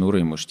с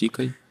Чанурой и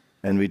Муштикой.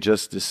 And we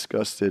just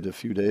discussed it a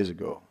few days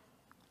ago.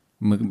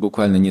 Мы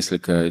буквально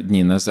несколько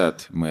дней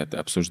назад мы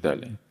это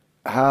обсуждали.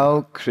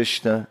 How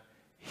Krishna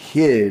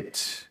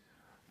hit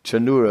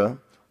Chanura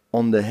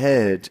on the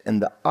head,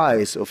 and the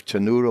eyes of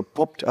Chanura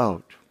popped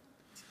out.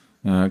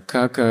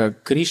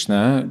 Как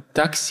Кришна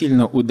так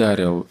сильно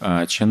ударил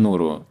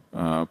Чануру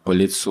по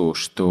лицу,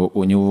 что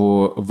у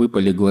него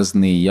выпали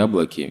глазные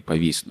яблоки,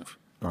 повиснув.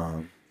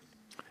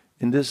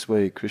 In this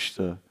way,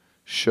 Krishna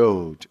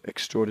showed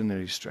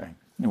extraordinary strength.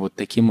 Вот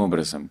таким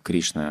образом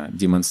Кришна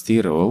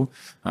демонстрировал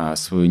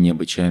свою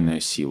необычайную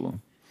силу.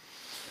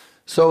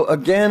 So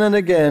again and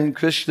again,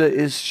 Krishna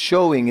is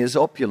showing his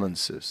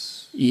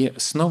opulences. И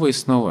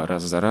снова,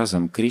 раз за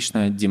разом,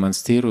 Кришна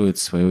демонстрирует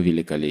свое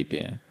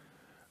великолепие.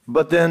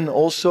 But then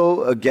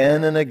also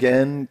again and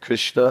again,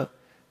 Krishna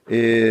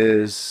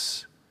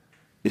is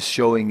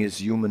showing his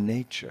human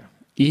nature.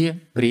 И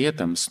при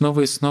этом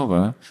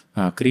снова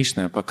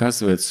Кришна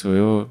показывает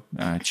свою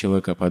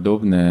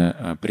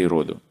человекоподобную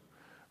природу.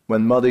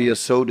 When Mother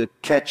Yasoda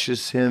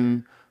catches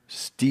him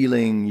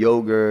stealing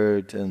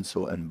yogurt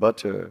and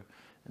butter,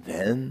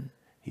 then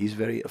he's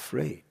very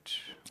afraid.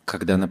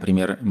 Когда,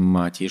 например,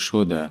 мать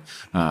Ешода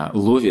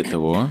ловит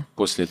его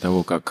после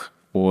того, как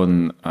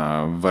он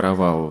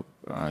воровал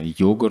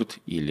йогурт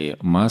или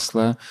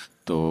масло,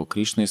 то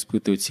Кришна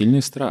испытывает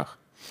сильный страх.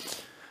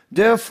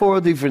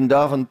 Therefore, the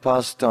Vrindavan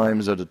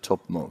pastimes are the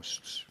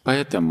topmost.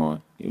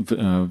 Поэтому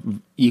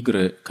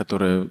игры,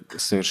 которые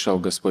совершал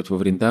Господь во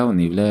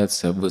Вриндаване,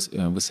 являются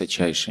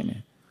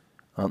высочайшими.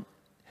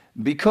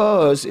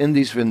 Because in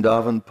these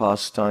Vrindavan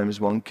pastimes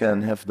one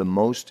can have the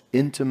most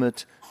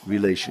intimate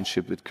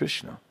relationship with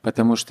Krishna.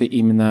 Потому что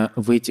именно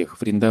в этих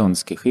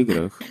вриндаванских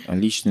играх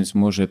личность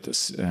может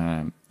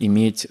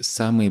иметь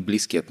самые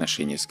близкие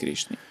отношения с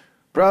Кришной.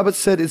 Prabhupada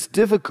said it's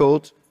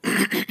difficult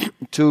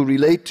to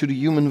relate to the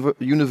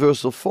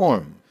universal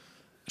form.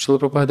 Шрила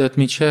Прабхупада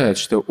отмечает,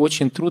 что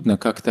очень трудно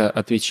как-то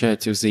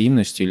отвечать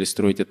взаимностью или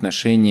строить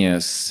отношения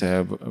с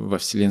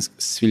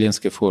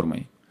вселенской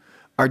формой.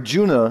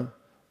 Arjuna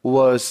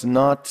was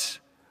not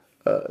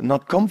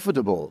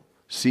comfortable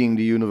seeing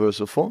the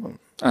universal form.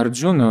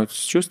 Арджуна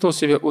чувствовал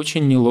себя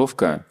очень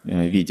неловко,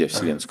 видя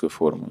вселенскую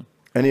форму.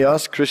 And he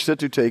asked Krishna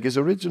to take his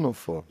original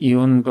form. И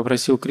он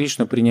попросил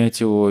Кришну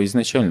принять его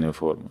изначальную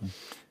форму.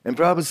 And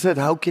Prabhupada said,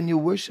 how can you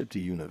worship the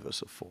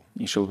universal form?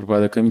 И Шрила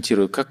Прабхупада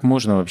комментирует, как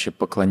можно вообще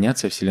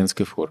поклоняться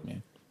вселенской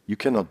форме. You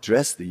cannot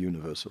dress the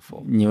universal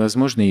form.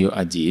 Невозможно ее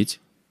одеть.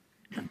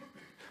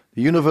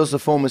 The universal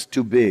form is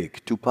too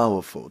big, too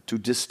powerful, too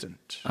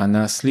distant.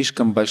 Она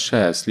слишком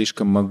большая,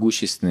 слишком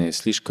могущественная,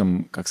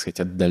 слишком, как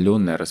сказать,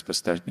 отдаленная,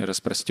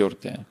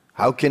 распростертая.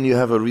 How can you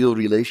have a real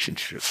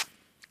relationship?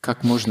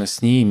 Как можно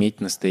с ней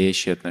иметь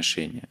настоящие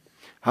отношения?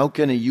 How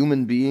can a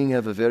human being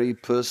have a very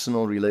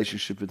personal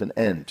relationship with an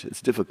ant?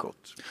 It's difficult.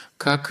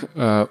 Как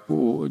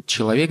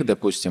человек,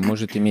 допустим,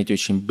 может иметь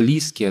очень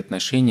близкие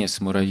отношения с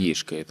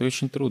муравьишкой? Это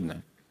очень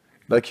трудно.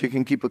 Like you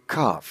can keep a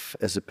calf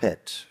as a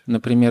pet,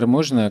 Например,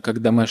 можно, как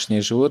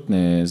домашнее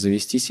животное,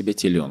 завести себе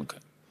теленка.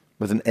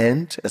 but an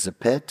ant as a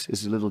pet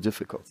is a little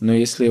difficult. Но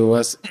если у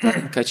вас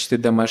в качестве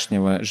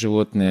домашнего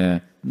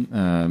животного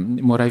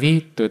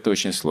муравей, то это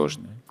очень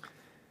сложно.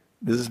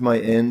 This is my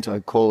ant. I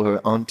call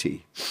her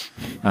auntie.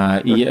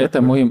 И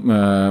это мой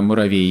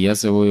муравей, я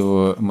зову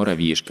его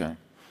муравьишка.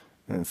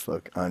 And it's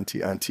like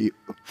auntie, auntie,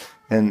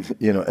 and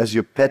as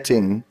you're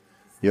petting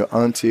your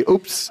auntie,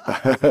 oops.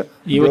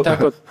 И вот так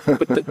вот,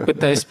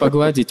 пытаясь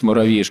погладить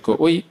муравьишку,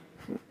 ой,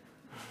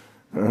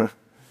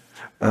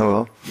 Oh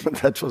well,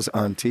 that was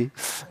auntie.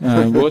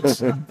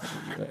 вот,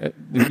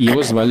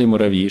 его звали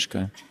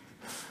муравьишка.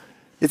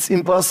 It's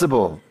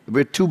impossible.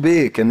 We're too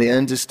big, and the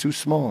ant is too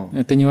small.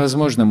 Это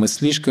невозможно, мы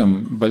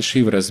слишком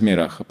большие в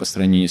размерах, а по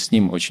сравнению с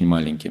ним очень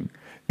маленьким.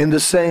 In the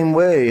same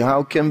way,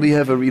 how can we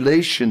have a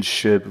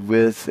relationship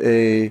with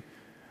the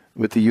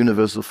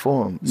universal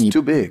form? It's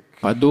too big.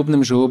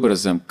 Подобным же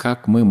образом,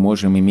 как мы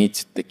можем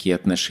иметь такие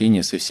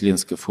отношения со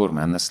вселенской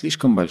формой? Она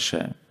слишком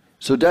большая.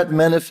 So that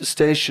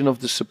manifestation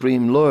of the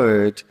Supreme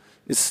Lord,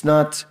 it's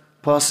not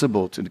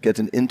possible to get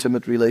an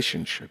intimate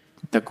relationship.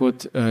 Так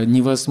вот,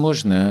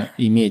 невозможно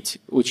иметь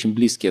очень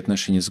близкие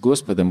отношения с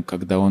Господом,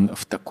 когда Он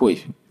в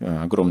такой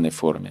огромной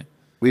форме.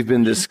 We've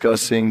been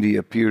discussing the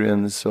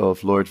appearance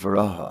of Lord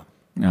Varaha.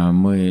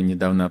 Мы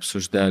недавно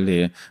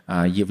обсуждали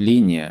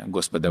явление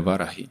Господа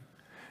Варахи.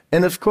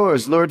 And of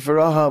course, Lord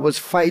Varaha was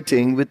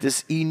fighting with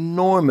this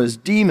enormous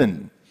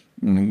demon.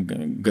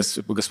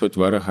 Господь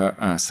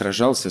Вараха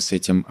сражался с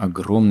этим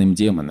огромным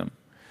демоном.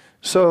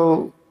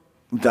 So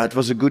that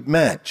was a good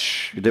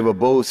match. They were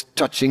both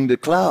touching the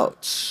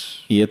clouds.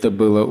 И это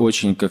было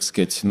очень, как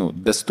сказать,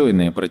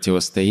 достойное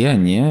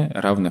противостояние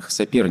равных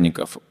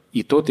соперников.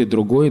 И тот, и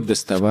другой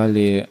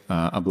доставали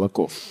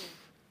облаков.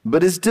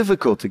 But it's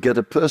difficult to get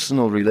a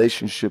personal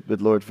relationship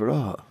with Lord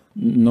Varaha.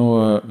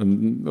 Но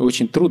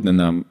очень трудно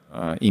нам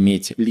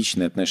иметь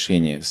личные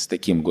отношения с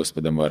таким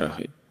Господом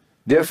Варахой.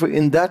 Therefore,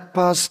 in that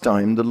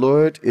pastime, the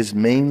Lord is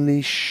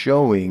mainly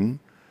showing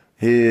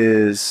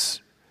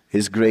his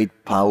great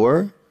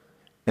power,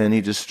 and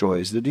he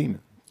destroys the demon.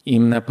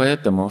 Именно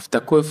поэтому в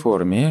такой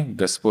форме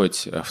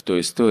Господь в той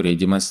истории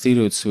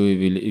демонстрирует свое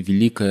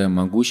великое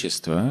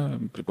могущество,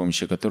 при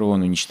помощи которого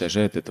Он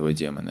уничтожает этого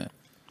демона.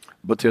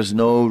 But there's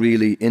no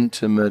really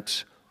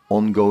intimate,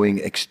 ongoing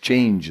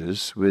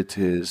exchanges with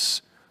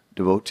his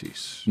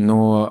devotees.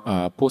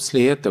 Но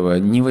после этого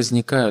не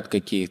возникают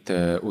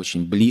какие-то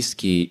очень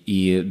близкие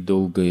и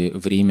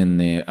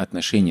долговременные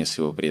отношения с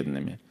его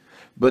преданными.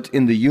 But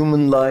in the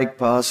human-like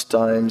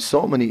pastime,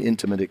 so many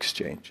intimate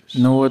exchanges.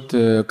 Но вот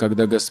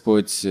когда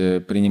Господь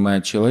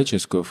принимает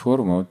человеческую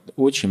форму,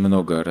 очень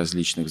много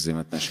различных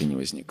взаимоотношений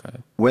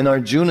возникает. When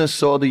Arjuna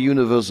saw the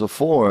universal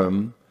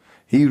form,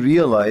 he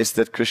realized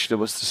that Krishna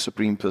was the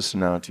supreme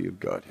personality of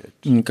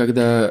Godhead.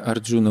 Когда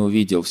Арджуна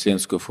увидел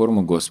вселенскую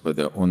форму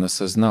Господа, он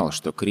осознал,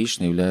 что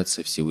Кришна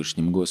является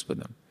Всевышним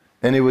Господом.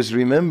 And he was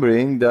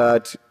remembering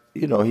that,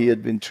 he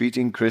had been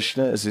treating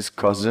Krishna as his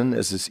cousin,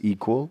 as his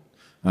equal.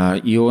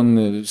 И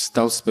он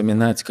стал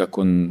вспоминать, как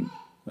он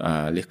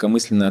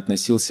легкомысленно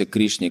относился к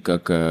Кришне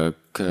как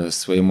к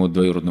своему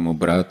двоюродному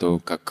брату,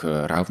 как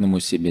к равному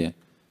себе.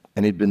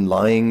 And he'd been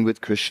lying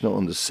with Krishna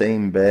on the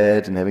same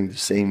bed and having the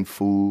same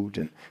food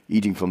and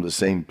eating from the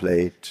same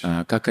plate.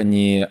 Как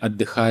они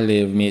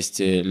отдыхали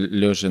вместе,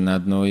 лежа на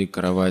одной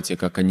кровати,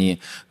 как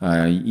они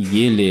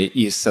ели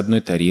из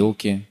одной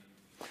тарелки.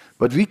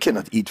 But we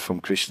cannot eat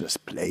from Krishna's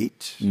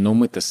plate. Но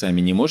мы-то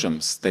сами не можем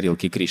с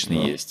тарелки Кришны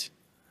есть.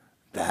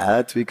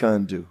 That we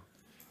can't do.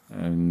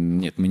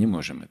 Нет, мы не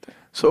можем это.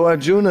 So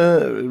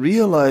Arjuna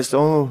realized,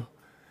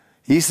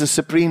 He's the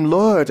Supreme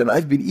Lord, and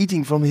I've been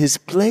eating from His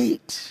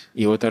plate.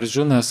 И вот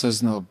Арджуна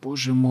осознал: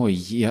 Боже мой,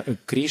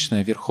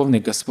 Кришна, Верховный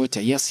Господь,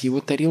 а я с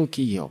его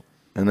тарелки ел.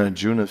 And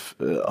Arjuna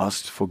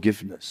asked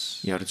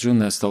forgiveness И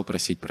Арджуна стал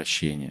просить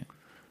прощения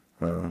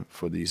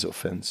for these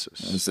offenses.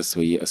 за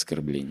свои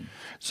оскорбления.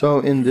 So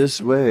in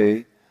this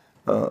way,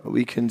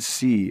 we can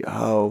see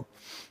how,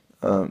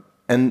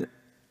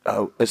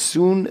 as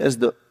soon as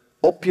the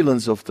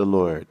opulence of the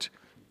Lord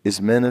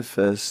is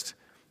manifest,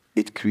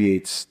 it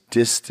creates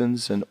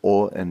distance and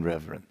awe and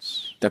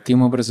reverence.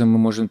 Таким образом, мы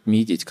можем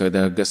видеть,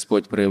 когда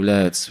Господь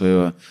проявляет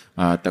свое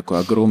такое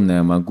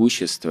огромное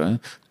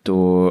могущество,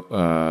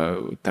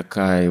 то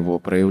такое его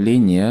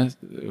проявление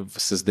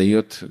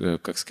создает,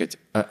 как сказать,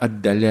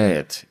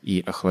 отдаляет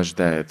и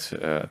охлаждает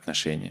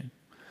отношения.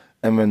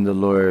 And when the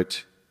Lord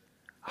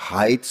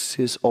hides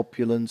His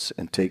opulence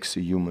and takes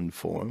a human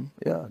form,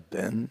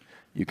 then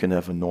you can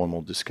have a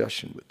normal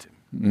discussion with Him.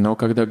 Но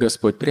когда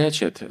Господь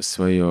прячет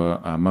свое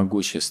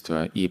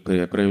могущество и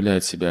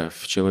проявляет себя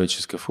в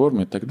человеческой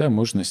форме, тогда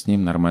можно с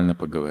Ним нормально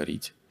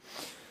поговорить.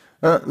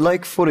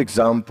 Like, for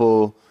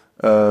example,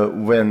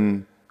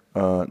 when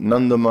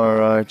Nanda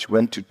Maharaj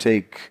went to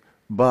take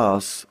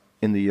bath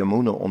in the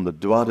Yamuna on the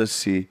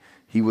Dwadasi,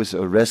 he was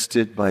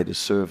arrested by the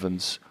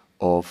servants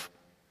of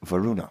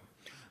Varuna.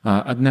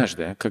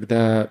 Однажды,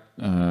 когда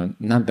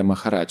Нанда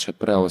Махарадж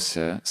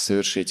отправился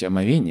совершить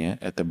омовение,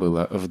 это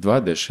было в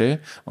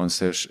Двадаше, он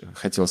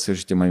хотел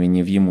совершить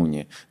омовение в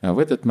Ямуне, в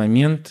этот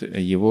момент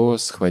его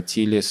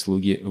схватили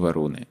слуги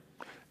Варуны.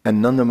 And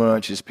Nanda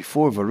Maharaj is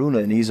before Varuna,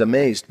 and he's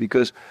amazed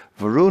because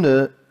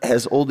Varuna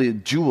has all the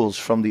jewels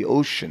from the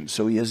ocean,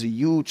 so he has a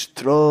huge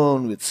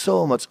throne with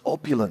so much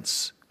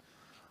opulence.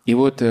 И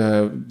вот,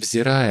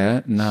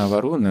 взирая на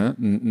Варуну,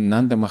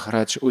 Нанда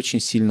Махарадж очень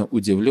сильно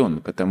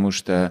удивлен, потому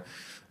что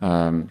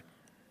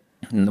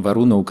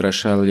Варуна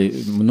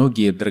украшали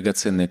многие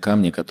драгоценные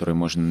камни, которые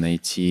можно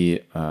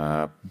найти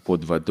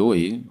под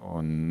водой.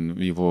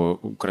 Его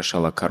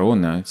украшала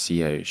корона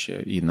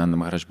сияющая, и Нанда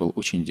Махарадж был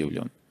очень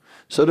удивлен.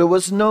 So there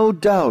was no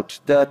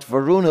doubt that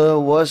Varuna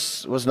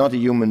was not a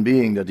human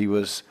being, that he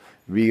was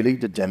really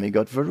the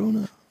demigod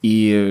Varuna.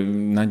 И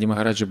Нанде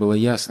Махараджа было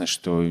ясно,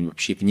 что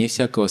вообще вне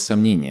всякого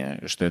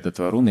сомнения, что этот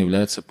Варуна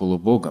является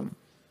полубогом.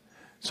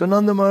 So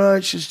Nanda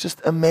Maharaj is just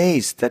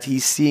amazed that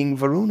he's seeing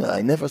Varuna.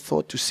 I never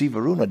thought to see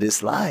Varuna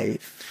this life.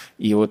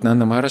 И вот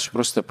Нанда Махарадж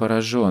просто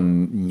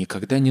поражен.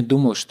 Никогда не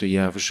думал, что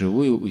я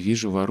вживую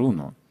увижу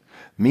Варуну.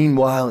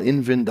 Meanwhile,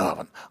 in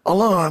Vrindavan,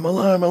 alarm,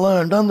 alarm,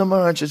 alarm, Nanda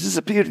Maharaj has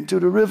disappeared into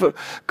the river.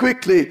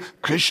 Quickly,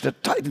 Krishna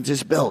tightened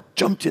his belt,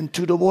 jumped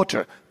into the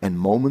water, and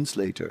moments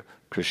later,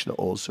 Krishna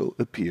also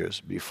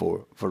appears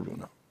before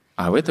Varuna.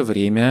 А в это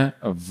время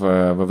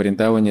во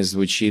Вриндаване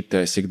звучит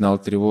сигнал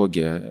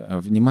тревоги.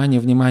 Внимание,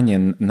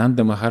 внимание!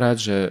 Нанда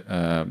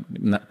Махараджа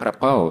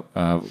пропал,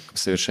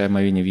 совершая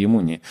омовение в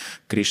Ямуне.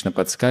 Кришна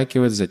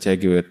подскакивает,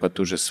 затягивает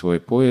потуже свой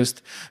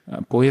пояс,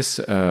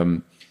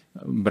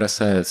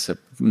 бросается,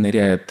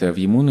 ныряет в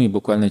Ямуну, и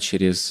буквально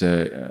через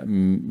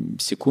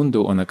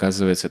секунду он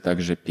оказывается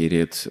также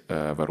перед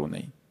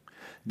Варуной.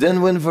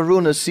 Then when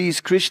Varuna sees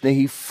Krishna,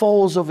 he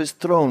falls off his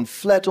throne,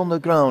 flat on the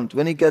ground.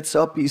 When he gets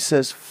up, he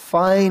says,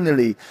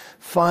 finally,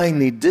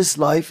 this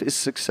life is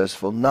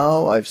successful.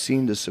 Now I've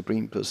seen the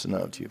Supreme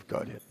Personality of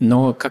Godhead.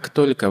 Но как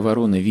только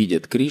Варуна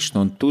видит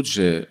Кришну, он тут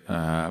же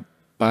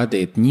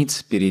падает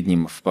ниц перед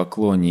ним в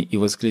поклоне и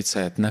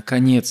восклицает: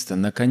 «Наконец-то,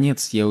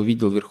 наконец я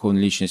увидел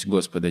Верховную Личность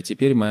Господа,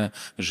 теперь моя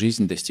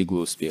жизнь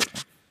достигла успеха».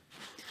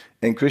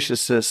 And Krishna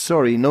says,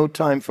 sorry, no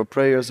time for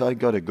prayers, I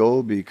gotta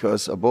go,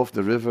 because above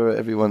the river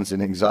everyone's in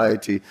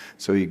anxiety.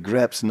 So he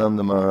grabs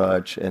Nanda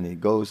Maharaj and he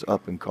goes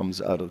up and comes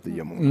out of the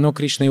Yamuna. Но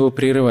Кришна его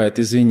прерывает: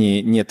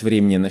 «Извини, нет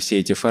времени на все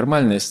эти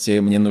формальности,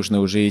 мне нужно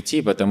уже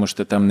идти, потому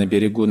что там на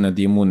берегу над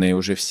Ямуной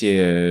уже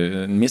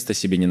все места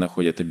себе не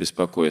находят от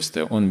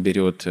беспокойства». Он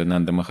берет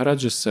Нанда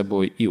Махараджа с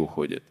собой и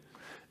уходит.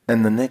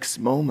 And the next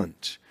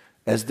moment,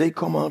 as they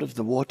come out of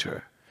the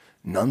water,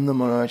 Nanda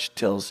Maharaj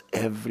tells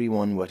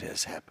everyone what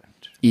has happened.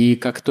 И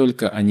как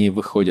только они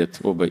выходят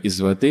оба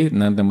из воды,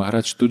 Нанда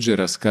Махарадж тут же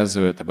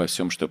рассказывает обо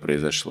всем, что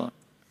произошло.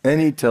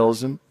 And he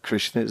tells them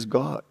Krishna is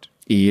God.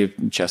 И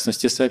в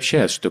частности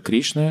сообщает, что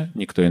Кришна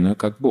никто иной,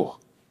 как Бог.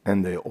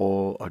 And they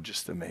all are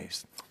just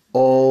amazed.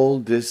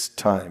 All this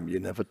time you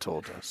never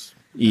told us.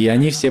 И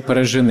они все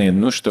поражены.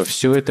 Ну что,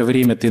 все это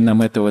время ты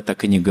нам этого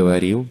так и не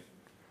говорил?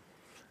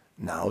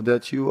 Now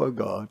that you are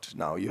God,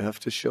 now you have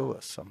to show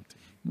us something.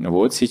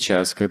 Вот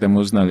сейчас, когда мы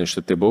узнали,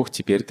 что ты Бог,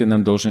 теперь ты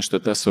нам должен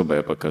что-то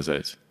особое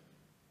показать.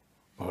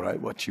 All right,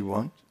 what you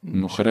want?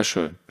 Ну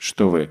хорошо,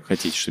 что вы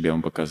хотите, чтобы я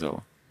вам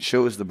показал?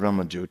 Show us the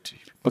Brahma Jyoti.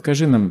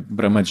 Покажи нам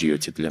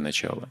Брамаджьоти для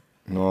начала.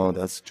 No,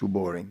 that's too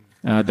boring.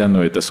 Да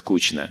ну, это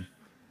скучно.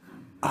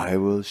 I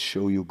will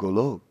show you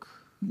Golok.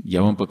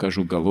 Я вам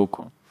покажу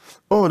Галоку.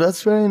 Oh,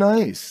 that's very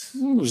nice.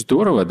 Ну,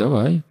 здорово,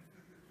 давай.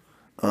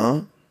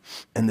 And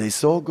they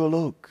saw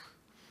Golok.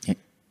 И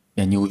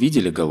они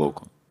увидели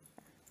Галоку.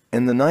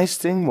 And the nice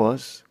thing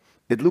was,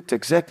 it looked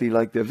exactly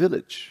like their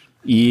village.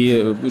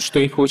 И что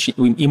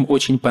им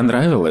очень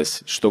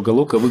понравилось, что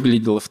Галока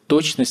выглядела в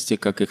точности,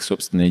 как их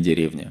собственная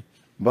деревня.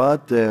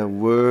 But there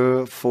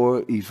were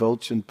 4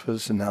 effulgent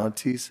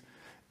personalities,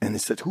 and they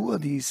said, "Who are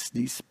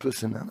these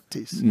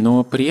personalities?"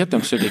 Но при этом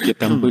все-таки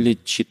там были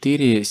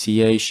 4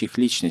 сияющих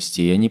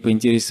личности, и они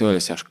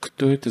поинтересовались, аж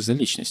кто это за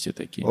личности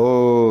такие?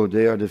 Oh,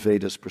 they are the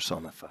Vedas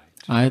personified.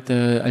 А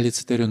это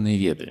олицетворенные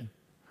Веды.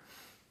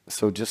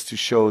 So just to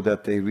show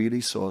that they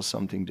really saw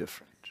something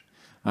different.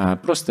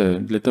 Просто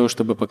для того,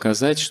 чтобы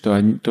показать, что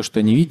то, что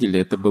они видели,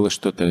 это было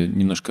что-то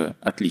немножко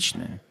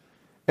отличное.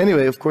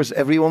 Anyway, of course,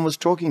 everyone was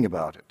talking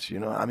about it. You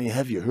know, I mean,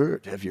 have you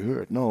heard? Have you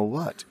heard? No,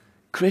 what?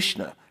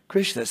 Krishna.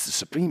 Krishna is the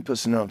supreme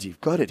personality of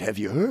God. Have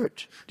you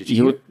heard? Did И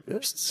you вот hear?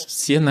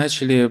 все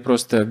начали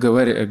просто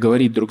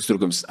говорить друг с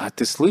другом, а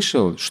ты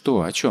слышал?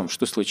 Что? О чем?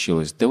 Что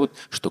случилось? Да вот,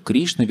 что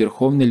Кришна –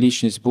 верховная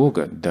личность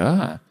Бога.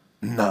 Да.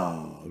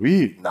 No,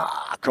 really? Nah,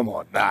 come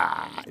on,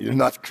 nah. You're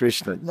not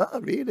Krishna. No,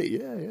 really?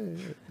 Yeah.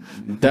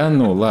 Да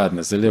ну,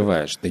 ладно,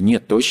 заливаешь. Да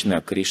нет,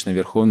 точно, Кришна –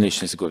 верховная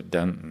личность Бога.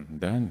 Да,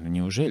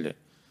 неужели?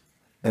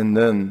 And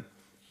then,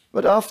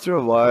 but after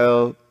a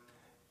while,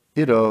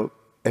 you know,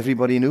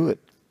 everybody knew it.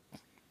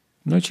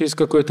 Но через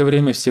какое-то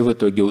время все в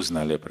итоге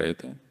узнали про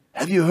это.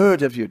 Have you heard?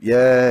 Have you?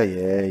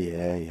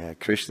 Yeah.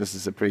 Krishna's the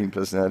supreme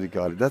personality of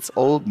God. That's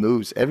old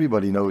news.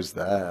 Everybody knows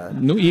that.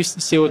 Ну и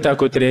все вот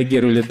так вот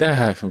реагировали,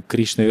 да,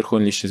 Кришна –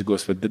 верховная личность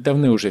Господа, да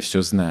давно уже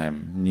все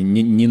знаем,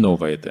 не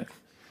новое это.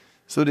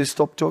 So they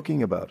stopped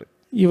talking about it.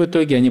 И в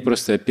итоге они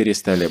просто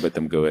перестали об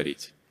этом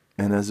говорить.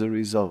 And as a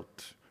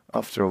result,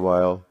 after a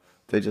while,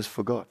 they just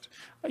forgot.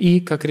 И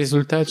как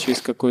результат,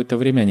 через какое-то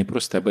время они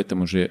просто об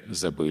этом уже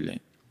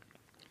забыли.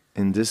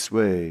 In this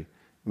way,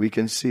 we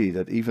can see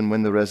that even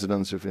when the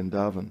residents of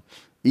Vrindavan,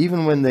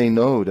 even when they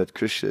know that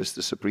Krishna is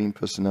the supreme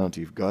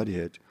personality of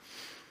Godhead,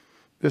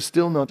 they're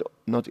still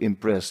not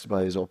impressed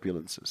by his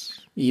opulences.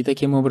 И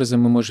таким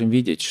образом мы можем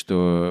видеть,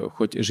 что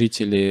хоть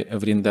жители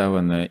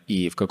Вриндавана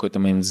и в какой-то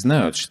момент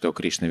знают, что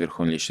Кришна –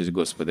 верховная личность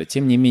Господа,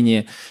 тем не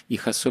менее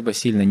их особо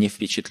сильно не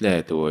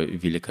впечатляет его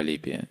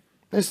великолепие.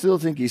 They still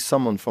think he's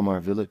someone from our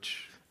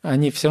village.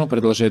 Они все равно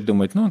продолжают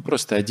думать, ну он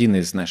просто один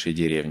из нашей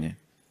деревни.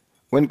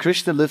 When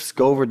Krishna lifts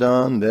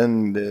Govardhan,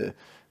 then the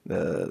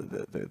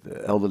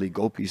elderly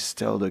gopis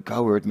tell the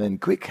cowherd men,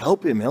 quick,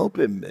 help him,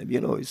 you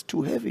know, he's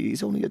too heavy,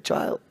 he's only a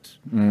child.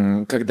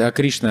 Когда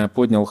Кришна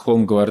поднял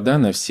холм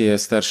Говардхана, все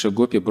старшие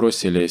гопи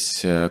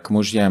бросились к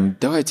мужьям.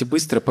 Давайте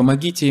быстро,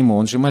 помогите ему,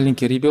 он же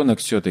маленький ребенок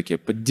все-таки,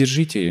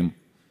 поддержите им.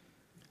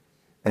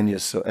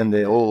 And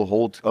they all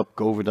hold up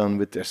Govardhan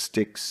with their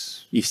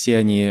sticks. И все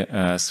они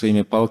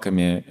своими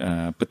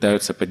палками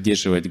пытаются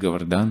поддерживать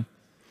Говардхан.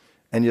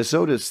 And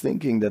Yasoda is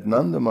thinking that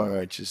Nanda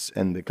Maharaj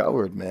and the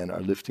cowherd men are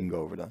lifting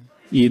Govardhan.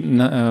 И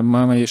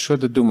мама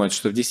Яшода думает,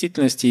 что в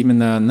действительности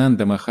именно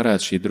Нанда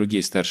Махарадж и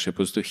другие старшие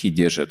пастухи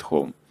держат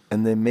холм.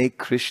 And they make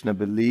Krishna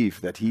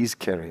believe that he's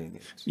carrying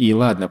it. И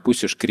ладно,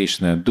 пусть уж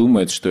Кришна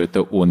думает, что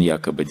это он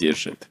якобы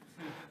держит.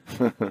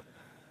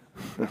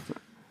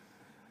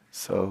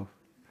 So,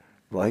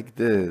 like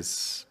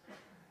this,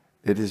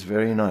 it is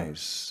very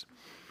nice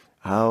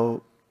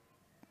how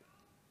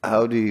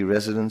the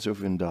residents of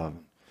Vrindavan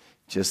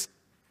just,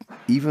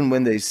 even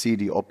when they see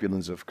the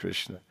opulence of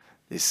Krishna,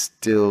 they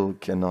still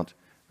cannot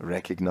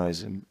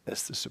recognize him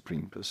as the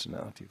supreme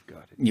personality of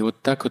God. И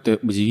вот так вот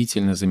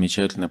удивительно,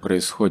 замечательно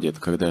происходит,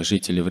 когда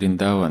жители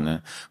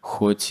Вриндавана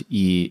хоть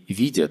и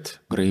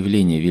видят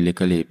проявление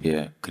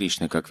великолепия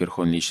Кришны как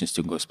верховной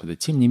личности Господа,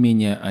 тем не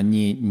менее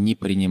они не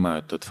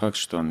принимают тот факт,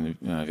 что он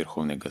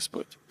верховный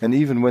Господь. And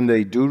even when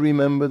they do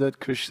remember that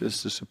Krishna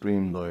is the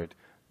supreme Lord,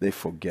 they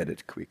forget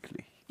it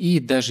quickly. И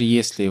даже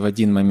если в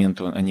один момент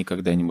они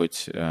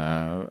когда-нибудь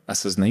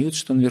осознают,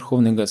 что он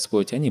верховный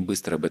Господь, они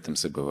быстро об этом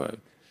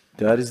забывают.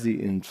 That is the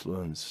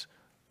influence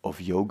of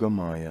Yoga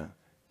Maya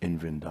in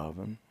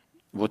Vrindavan.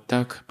 Вот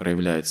так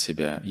проявляет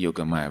себя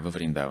йога майя во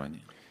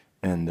Вриндаване.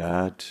 And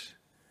that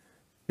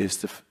is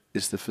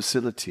the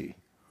facility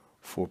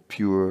for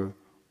pure,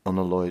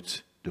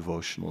 unalloyed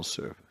devotional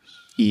service.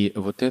 И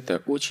вот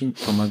это очень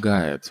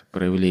помогает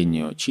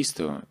проявлению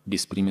чистого,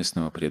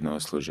 беспримесного преданного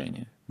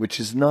служения, Which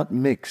is not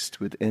mixed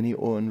with any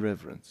awe and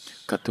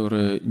reverence.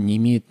 которое не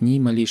имеет ни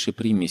малейшей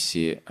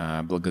примеси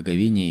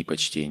благоговения и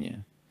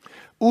почтения.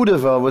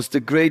 Uddhava was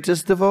the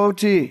greatest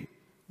devotee.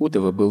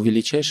 Удава был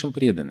величайшим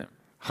преданным.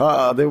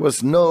 There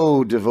was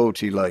no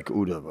devotee like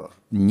Uddhava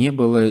Не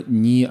было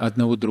ни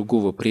одного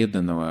другого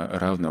преданного,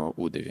 равного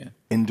Удаве.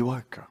 in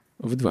Dwarka.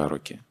 В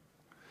Двараке.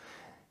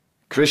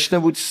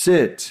 Krishna would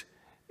sit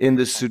in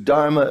the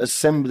Sudharma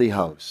assembly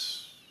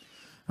house.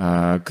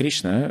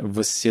 Кришна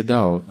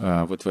восседал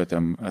вот в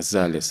этом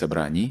зале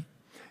собраний,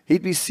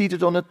 He'd be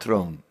seated on a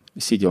throne,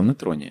 сидел на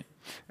троне,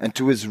 and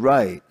to his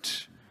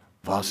right,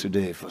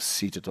 Vasudeva was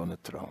seated on a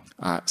throne.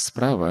 а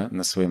справа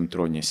на своем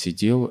троне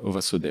сидел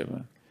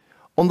Васудева.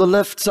 On the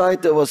left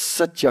side, there was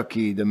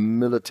Satyaki, the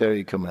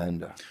military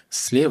commander.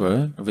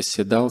 Слева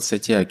восседал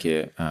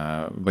Сатьяки,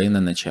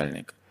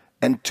 военачальник.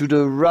 And to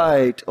the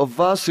right of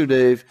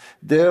Vasudev,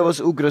 there was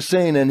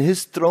Ugrasen, and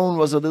his throne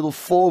was a little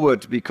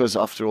forward because,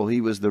 after all, he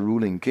was the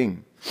ruling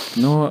king.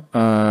 Но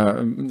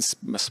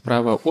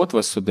справа от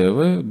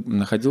Васудевы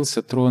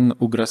находился трон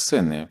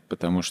Уграсены,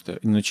 потому что,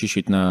 ну,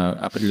 чуть-чуть на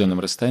определенном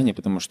расстоянии,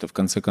 потому что в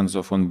конце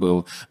концов он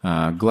был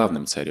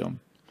главным царем.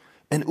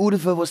 And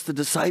Uddhava was the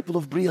disciple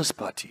of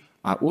Brihaspati.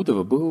 А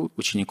Удава был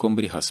учеником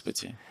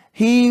Брихаспати.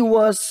 He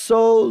was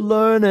so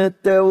learned,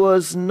 there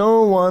was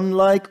no one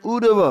like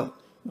Uddhava.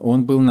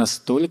 Он был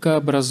настолько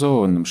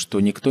образованным,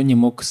 что никто не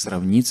мог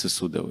сравниться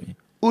с Удавой.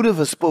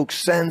 Uddhava spoke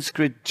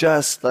Sanskrit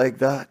just like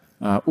that.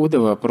 А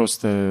Удава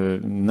просто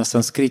на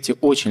санскрите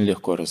очень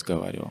легко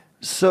разговаривал.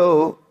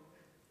 So,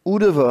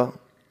 Uddhava,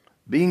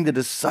 being the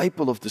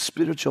disciple of the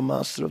spiritual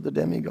master of the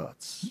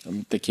demigods,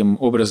 Таким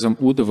образом,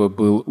 Удава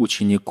был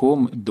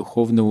учеником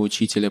духовного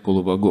учителя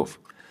полубогов.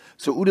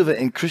 so Uddhava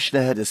and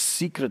Krishna had a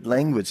secret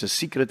language, a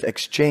secret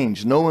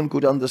exchange no one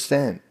could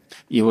understand.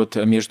 И вот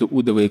между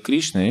Удавой и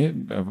Кришной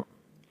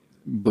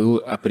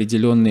был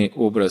определенный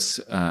образ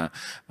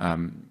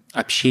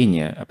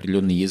общения,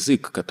 определенный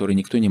язык, который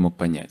никто не мог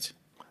понять.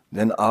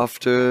 Then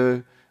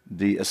after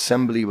the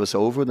assembly was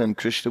over, then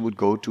Krishna would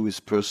go to his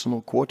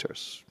personal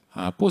quarters.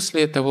 А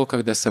после того,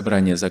 когда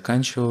собрание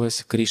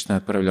заканчивалось, Кришна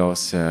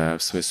отправлялся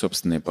в свои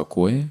собственные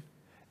покои,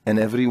 And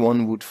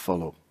everyone would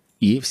follow.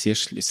 и все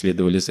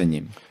следовали за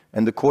ним.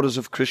 And the quarters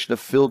of Krishna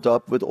filled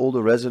up with all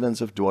the residents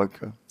of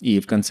Dwarka. И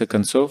в конце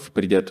концов,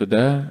 придя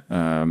туда,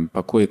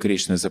 покои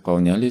Кришны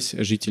заполнялись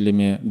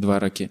жителями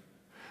Двараки.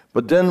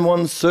 But then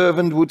one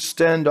servant would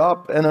stand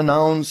up and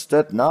announce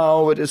that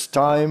now it is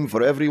time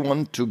for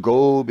everyone to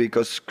go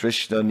because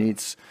Krishna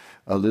needs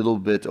a little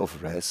bit of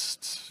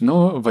rest.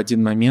 Но в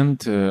один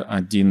момент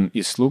один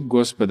из слуг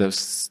Господа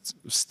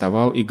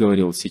вставал и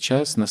говорил: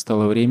 сейчас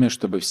настало время,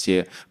 чтобы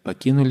все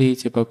покинули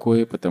эти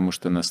покои, потому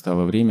что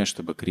настало время,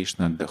 чтобы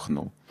Кришна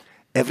отдохнул.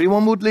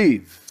 Everyone would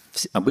leave,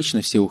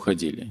 Обычно все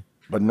уходили,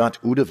 but not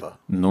Uddhava,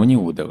 но не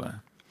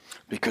Удава,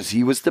 because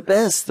he was the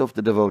best of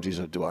the devotees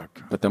of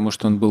Dwarka, потому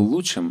что он был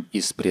лучшим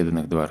из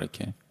преданных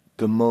Двараки,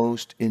 the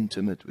most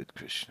intimate with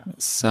Krishna,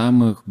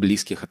 самых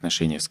близких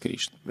отношений с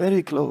Кришной,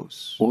 very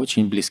close.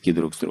 очень близки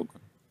друг с другом.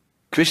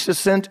 Krishna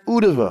sent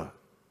Uddhava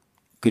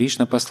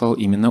Кришна послал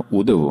именно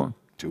Удаву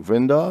to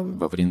Vrindavan,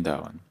 во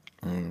Вриндаван.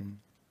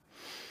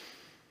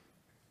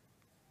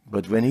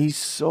 but when he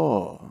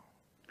saw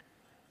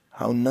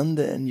how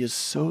Nanda and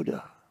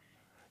Yasoda,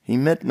 he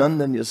met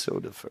Nanda and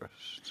Yasoda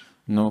first.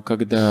 Но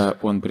когда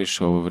он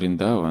пришел во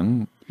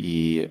Вриндаван,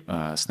 и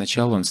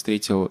сначала он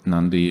встретил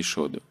Нанду и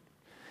Ишоду.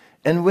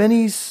 And when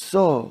he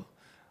saw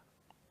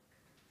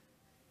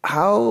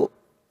how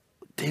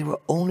they were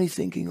only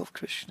thinking of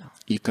Krishna,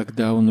 И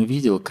когда он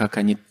увидел, как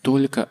они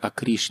только о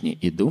Кришне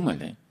и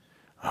думали,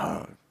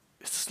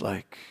 it's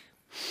like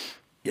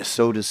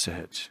Yasoda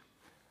said,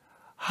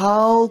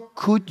 how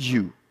could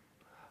you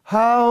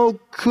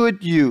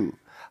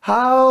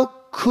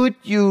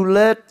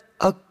let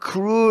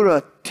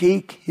Akrura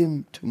take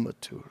him to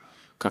Mathura?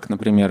 как,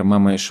 например,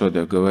 мама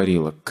Ишода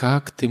говорила: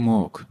 как ты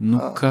мог,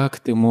 как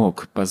ты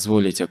мог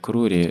позволить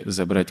Акруре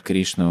забрать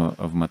Кришну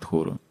в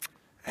Мадхуру?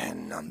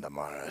 And Nanda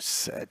Maharaj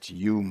said,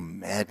 you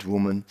mad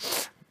woman,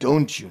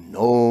 don't you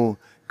know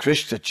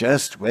Krishna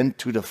just went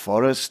to the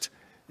forest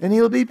and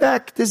he'll be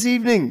back this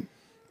evening.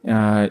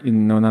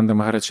 Но Нанда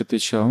Махарадж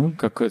отвечал: ну,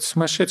 какая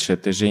сумасшедшая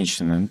ты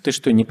женщина. Ну, ты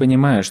что, не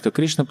понимаешь, что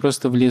Кришна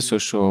просто в лес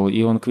ушел,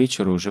 и он к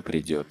вечеру уже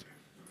придет?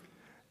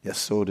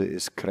 Yasoda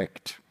is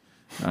correct.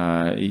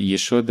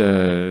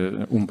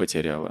 Ешода ум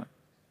потеряла.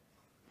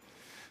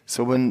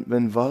 So when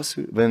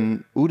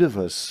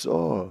Uddhava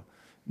saw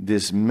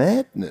this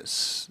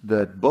madness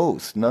that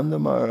both Nanda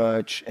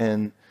Maharaj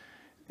and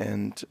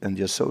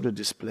Yasoda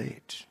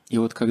displayed, И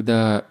вот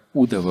когда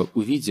Удава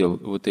увидел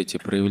вот эти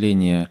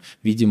проявления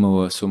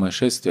видимого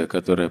сумасшествия,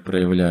 которые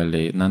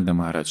проявляли Нанда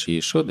Махарадж и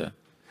Ешода,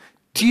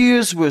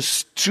 tears were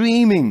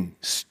streaming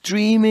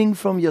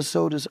from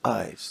Yasoda's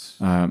eyes.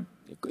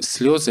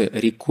 слезы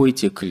рекой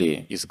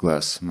текли из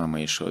глаз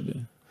мамы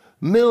Ешоды.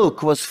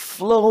 Milk was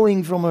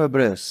flowing from her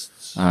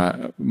breasts.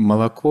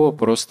 Молоко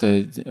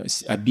просто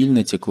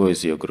обильно текло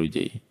из ее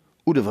грудей.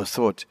 Uddhava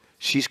thought,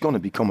 she's going to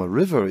become a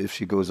river if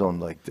she goes on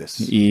like this.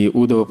 И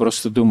Удава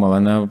просто думал,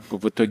 она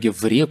в итоге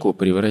в реку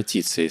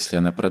превратится, если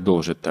она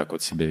продолжит так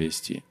вот себя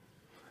вести.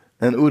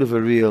 And Uddhava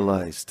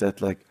realized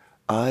that, like,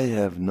 I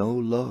have no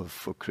love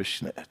for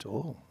Krishna at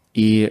all.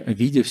 И,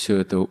 видя все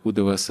это,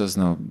 Удава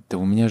осознал: да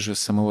у меня же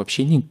самого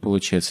вообще не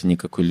получается,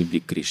 никакой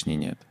любви к Кришне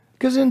нет.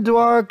 Because in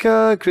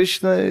Dwarka,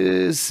 Krishna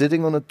is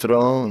sitting on a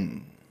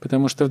throne,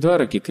 Потому что в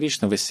Двараке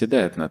Кришна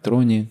восседает на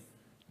троне,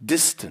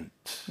 distant.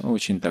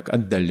 очень так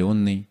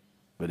отдаленный,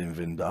 But in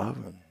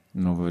Vrindavan,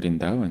 но во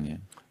Вриндаване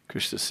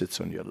Krishna sits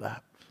on your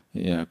lap.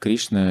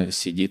 Кришна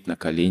сидит на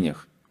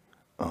коленях.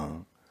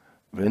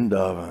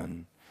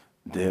 Vrindavan,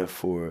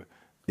 therefore,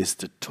 is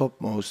the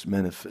topmost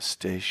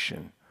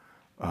manifestation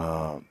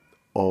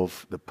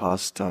of the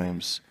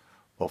pastimes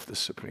of the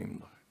Supreme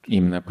Lord.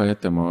 Именно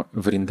поэтому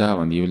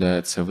Вриндаван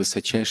является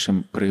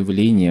высочайшим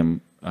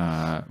проявлением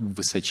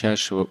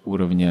высочайшего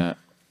уровня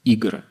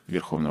игр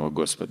Верховного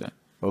Господа.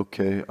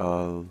 Okay,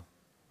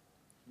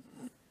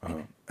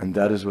 and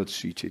that is what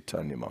Sri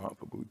Chaitanya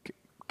Mahaprabhu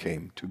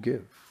came to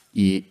give.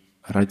 И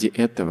ради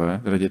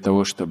этого, ради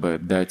того, чтобы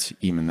дать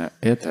именно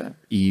это,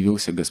 и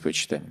явился Господь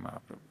Чайтанья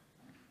Махапрабху.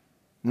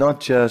 Not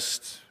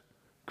just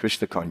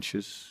Krishna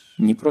conscious,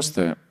 Не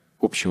просто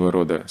общего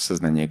рода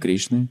сознание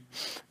Кришны,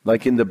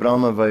 like in the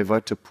Brahma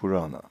Vaivarta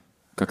Purana.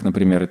 как,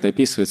 например, это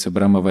описывается в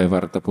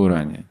Брахма-вайварта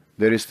Пуране.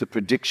 There is the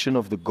prediction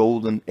of the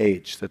golden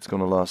age that's going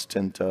to last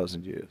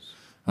 10,000 years.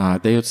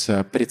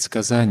 Дается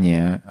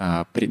предсказание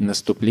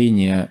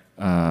наступления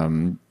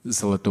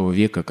Золотого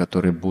века,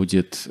 который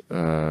будет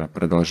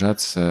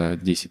продолжаться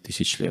 10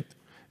 тысяч лет.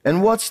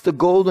 And what's the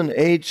golden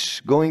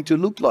age going to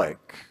look like?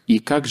 И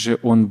как же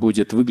он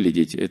будет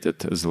выглядеть,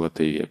 этот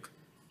Золотой век?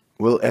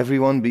 Will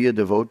everyone be a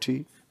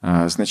devotee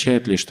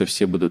Означает ли, что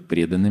все будут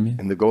преданными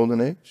in the golden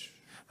age?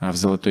 в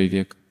Золотой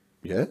век?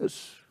 Yes,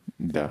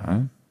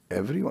 Да,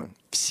 everyone.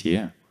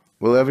 все.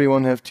 Will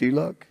everyone have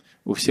tilak?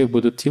 У всех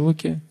будут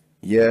тилуки?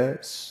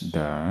 Yes.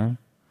 Да.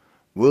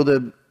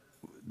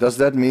 Does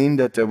that mean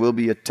that there will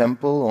be a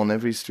temple on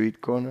every street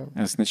corner?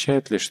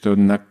 Означает ли, что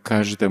на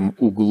каждом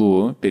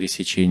углу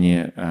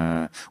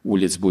пересечения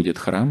улиц будет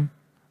храм?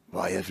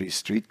 Why every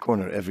street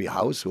corner, every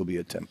house will be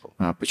a temple?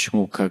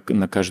 Почему как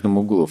на каждом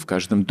углу, в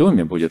каждом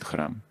доме будет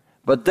храм?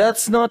 But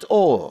that's not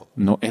all.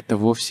 Но это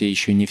вовсе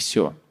еще не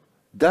все.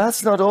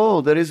 That's not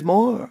all. There is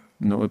more.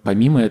 Но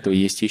помимо этого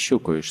есть еще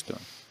кое-что.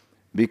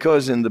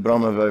 Because in the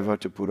Brahma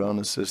Vaivarta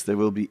Purana says there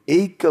will be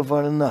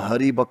Ekavarna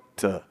Hari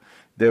Bhakta.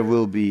 There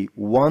will be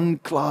one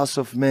class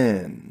of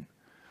men,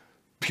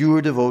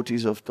 pure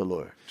devotees of the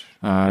Lord.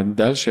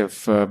 Дальше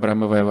в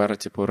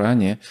Брахма-вайварте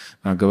Пуране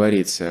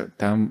говорится,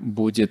 там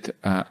будет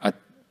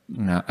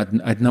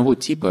одного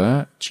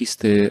типа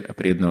чистые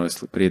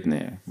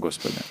преданные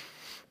Господа.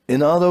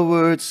 In other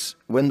words,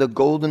 when the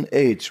golden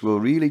age will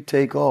really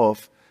take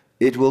off,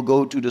 it will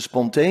go to the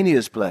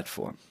spontaneous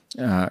platform.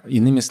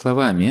 Иными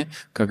словами,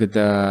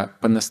 когда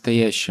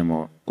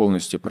по-настоящему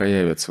полностью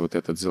проявится вот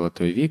этот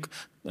золотой век,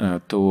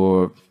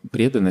 то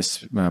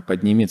преданность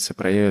поднимется,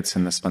 проявится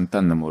на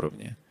спонтанном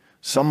уровне.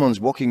 Someone's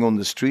walking on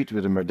the street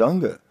with a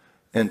mridanga,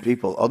 and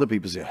other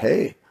people say,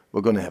 "Hey,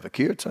 we're going to have a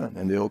kirtan,"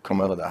 and they all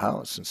come out of the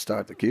house and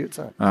start the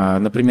kirtan.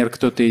 Например,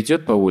 кто-то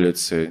идет по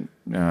улице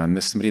на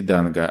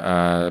смриданга,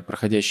 а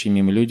проходящие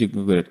мимо люди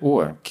говорят: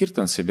 "О,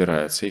 киртан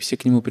собирается", и все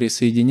к нему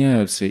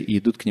присоединяются и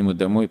идут к нему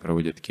домой и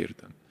проводят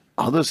киртан.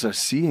 Others are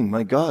seeing,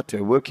 my God,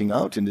 they're working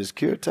out in this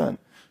kirtan.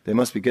 They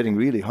must be getting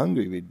really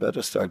hungry. We'd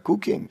better start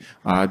cooking.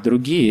 А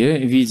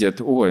другие видят: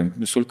 ой,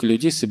 сколько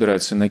людей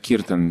собираются на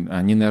киртан,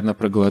 они, наверное,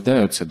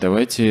 проголодаются,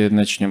 давайте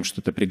начнем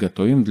что-то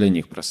приготовим для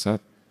них,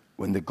 прасад.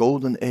 When the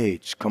golden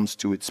age comes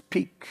to its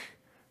peak,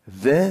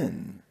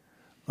 then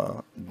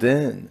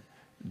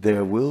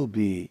there will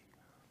be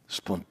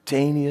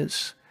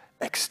spontaneous,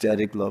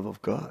 ecstatic love of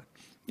God.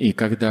 И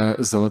когда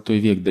Золотой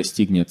век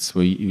достигнет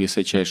своего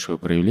высочайшего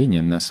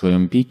проявления на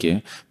своем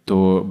пике,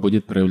 то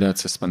будет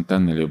проявляться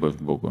спонтанная любовь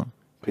к Богу.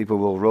 People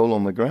will roll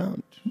on the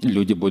ground.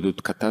 Люди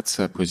будут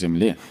кататься по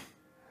земле.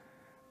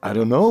 I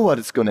don't know what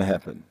it's going to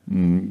happen,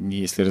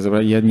 Если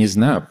разобрать, я не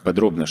знаю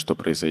подробно, что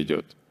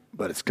произойдет,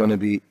 but it's going to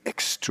be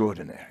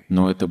extraordinary,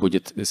 но это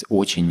будет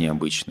очень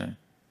необычно.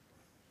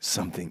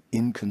 something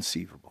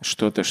inconceivable.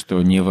 Что-то,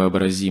 что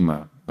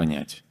невообразимо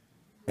понять.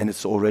 And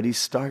it's already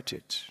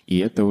started. И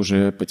это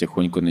уже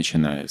потихоньку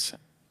начинается.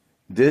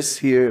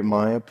 This here,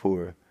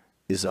 Mayapur,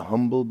 is a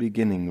humble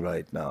beginning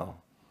right now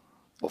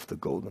of the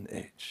golden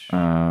age.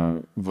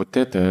 Вот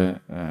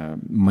это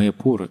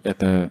Майяпур —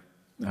 это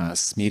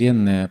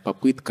смиренная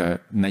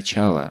попытка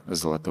начала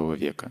Золотого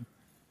века.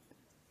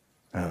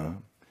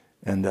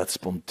 And that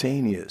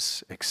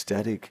spontaneous,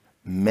 ecstatic,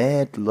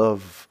 mad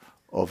love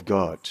of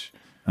God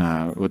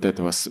Вот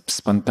этого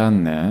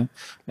спонтанная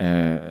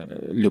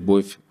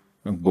любовь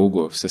к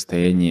Богу в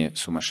состоянии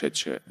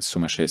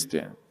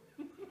сумасшествия.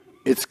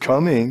 it's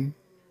coming.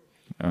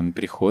 Он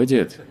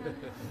приходит.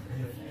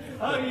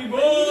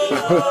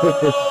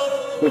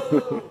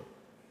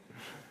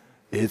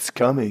 It's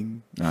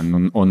coming.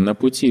 Он на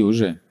пути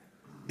уже.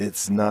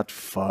 It's not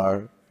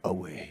far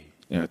away.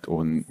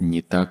 Он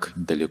не так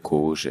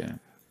далеко уже.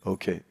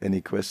 Okay,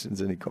 any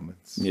questions, any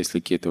comments? Есть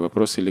ли какие-то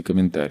вопросы или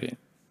комментарии?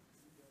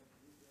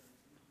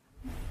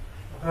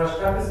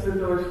 Как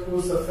испытывать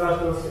вкус от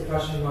каждого стиха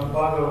Шримад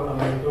Бхагаватам,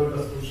 а не только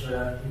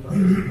слушая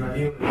непосредственно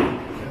ливры,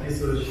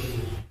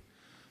 описывающие?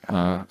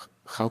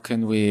 How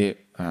can we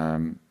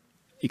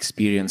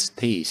experience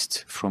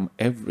taste from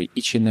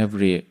each and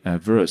every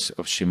verse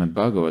of Srimad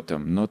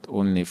Bhagavatam, not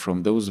only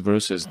from those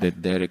verses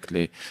that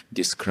directly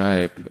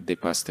describe the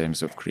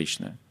pastimes of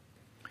Krishna?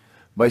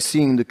 By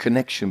seeing the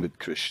connection with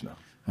Krishna.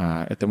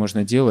 Это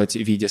можно делать,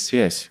 видя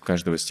связь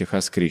каждого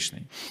стиха с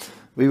Кришной.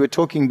 We were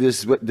talking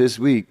this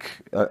week,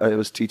 I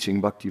was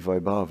teaching Bhakti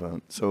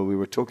Vaibhava, so we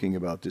were talking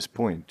about this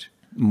point.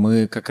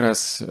 Мы как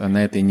раз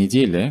на этой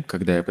неделе,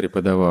 когда я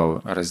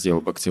преподавал раздел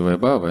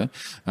Бхакти-вайбхавы,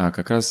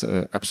 как раз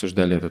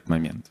обсуждали этот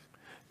момент.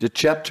 The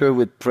chapter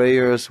with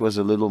prayers was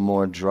a little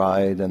more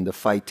dry than the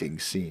fighting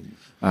scene.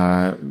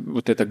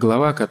 Вот эта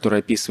глава,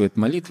 которая описывает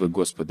молитвы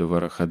Господа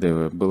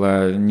Варахадевы,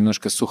 была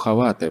немножко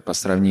суховатая по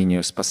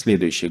сравнению с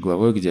последующей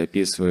главой, где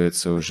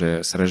описывается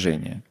уже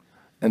сражение.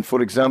 And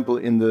for example,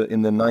 in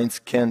the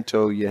ninth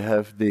canto, you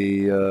have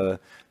the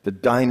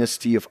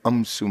dynasty of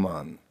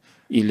Amsuman.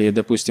 Или,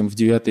 допустим, в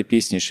 9-й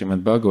песне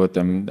Шримад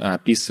Бхагаватам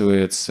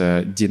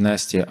описывается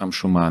династия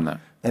Амшумана.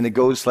 And it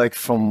goes like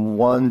from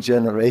one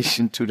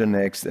generation to the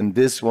next. And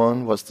this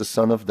one was the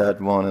son of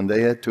that one, and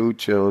they had 2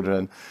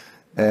 children,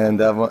 and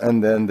that one,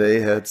 and then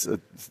they had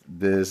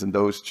this and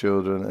those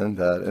children and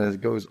that, and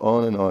it goes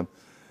on and on.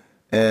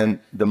 And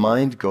the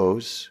mind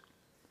goes,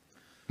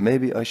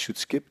 maybe I should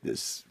skip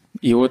this.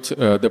 И вот,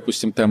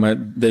 допустим,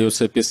 там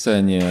дается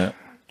описание,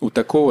 у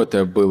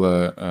такого-то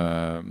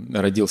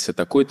родился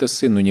такой-то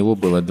сын, у него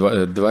было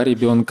два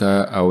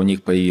ребенка, а у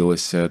них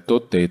появилось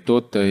тот-то и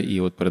тот-то, и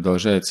вот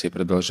продолжается,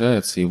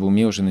 и в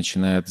уме уже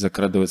начинает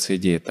закрадываться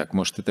идея, так,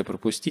 может, это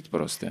пропустить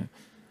просто?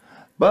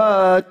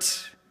 But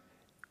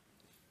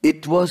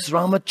it was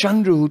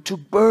Ramachandra who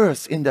took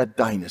birth in that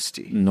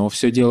dynasty. Но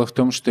все дело в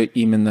том, что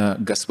именно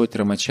Господь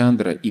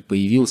Рамачандра и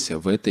появился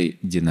в этой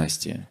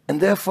династии.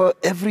 And therefore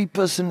every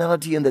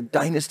personality in the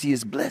dynasty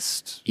is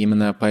blessed.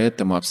 Именно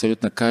поэтому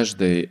абсолютно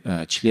каждый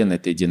член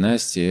этой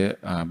династии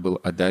был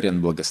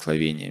одарен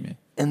благословениями.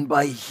 And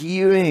by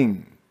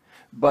hearing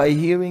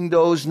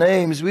those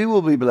names, we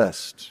will be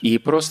blessed. И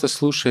просто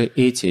слушая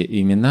эти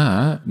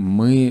имена,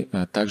 мы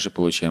также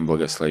получаем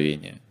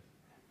благословение.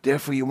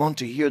 Therefore, you want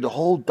to hear the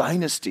whole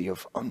dynasty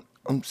of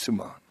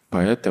Amsuman.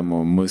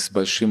 Поэтому мы с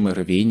большим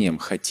рвением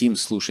хотим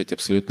слушать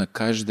абсолютно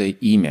каждое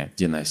имя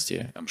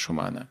династии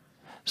Амшумана.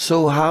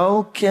 So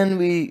how can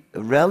we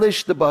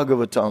relish the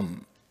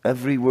Bhagavatam,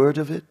 every word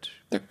of it?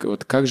 Так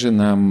вот, как же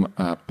нам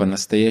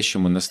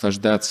по-настоящему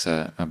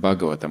наслаждаться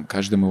Бхагаватам,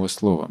 каждым его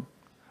словом?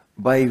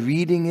 By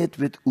reading it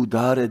with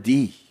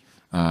Udaradi.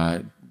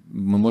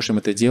 Мы можем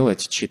это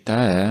делать,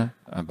 читая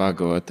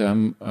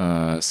Бхагаватам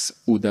с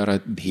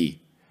Ударадхи,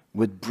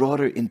 with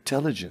broader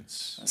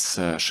intelligence,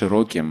 с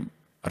широким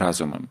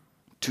разумом,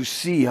 to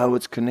see how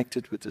it's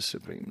connected with the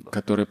Supreme Lord.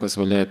 Который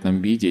позволяет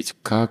нам видеть,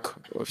 как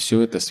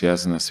все это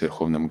связано с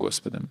Верховным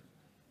Господом.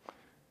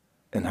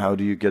 And how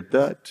do you get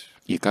that?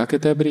 И как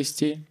это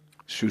обрести?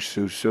 By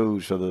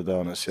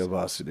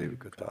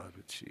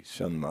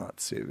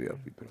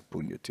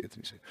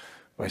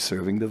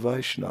serving the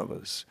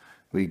Vaishnavas,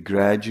 we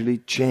gradually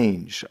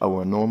change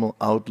our normal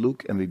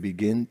outlook and we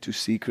begin to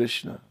see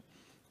Krishna.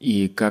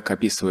 И как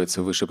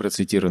описывается в выше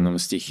процитированном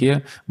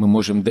стихе, мы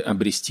можем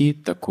обрести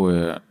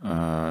такое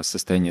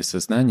состояние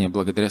сознания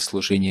благодаря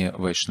служению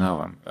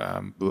вайшнавам.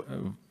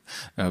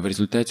 В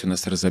результате у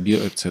нас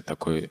разобьется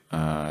такой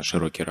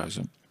широкий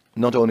разум.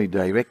 Not only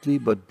directly,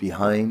 but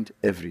behind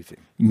everything.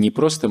 Не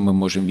просто мы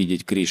можем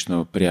видеть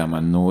Кришну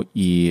прямо, но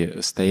и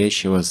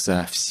стоящего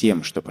за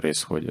всем, что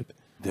происходит.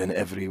 Then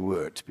every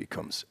word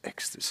becomes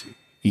ecstasy.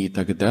 И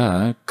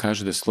тогда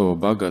каждое слово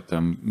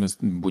Бхагаватам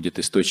будет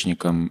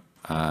источником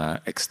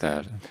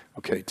экстаза.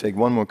 Okay, take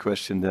one more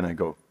question, then I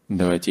go.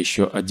 Давайте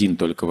еще один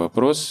только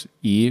вопрос,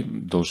 и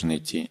должен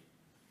идти.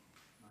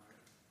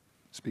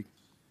 Speak.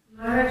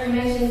 Maharaj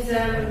mentions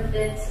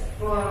that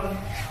for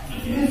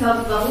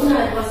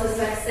Varuna it was a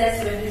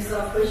success when he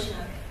saw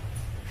Krishna.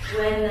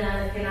 When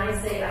can I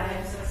say I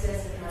have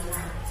success in my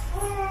life?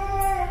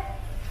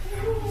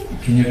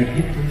 Can you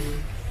repeat, please?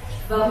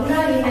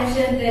 Varuna, he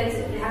mentioned that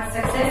have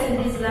success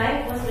in his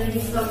life was when he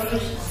saw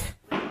Krishna.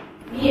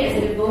 Me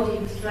as a devotee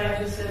who's trying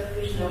to serve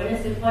Krishna, when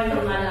is the point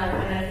in my life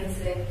when I can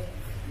say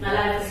my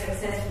life is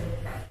successful?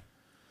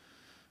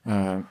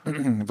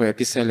 Вы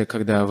описали,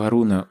 когда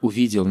Варуна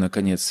увидел,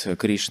 наконец,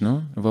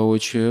 Кришну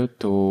воочию,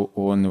 то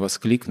он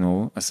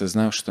воскликнул,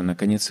 осознав, что,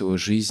 наконец, его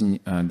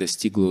жизнь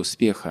достигла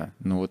успеха.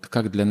 Ну вот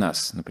как для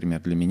нас, например,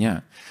 для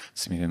меня,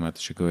 Смирья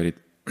Матаджи говорит,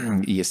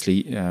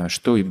 если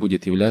что и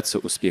будет являться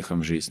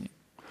успехом в жизни.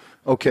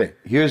 Okay,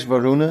 here's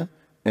Varuna,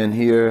 and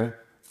here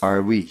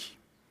are we.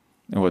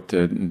 Вот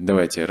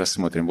давайте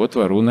рассмотрим. Вот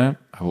Варуна,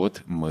 а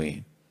вот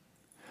мы.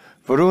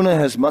 Varuna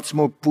has much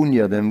more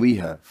punya than we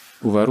have.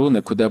 У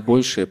Варуны куда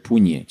больше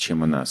пуни,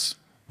 чем у нас.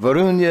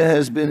 Varuna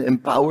has been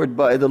empowered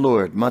by the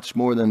Lord much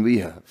more than we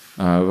have.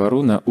 А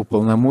Варуна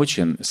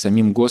уполномочен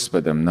самим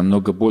Господом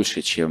намного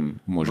больше, чем,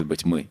 может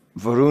быть, мы.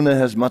 Varuna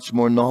has much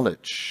more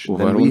knowledge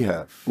than we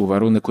have. У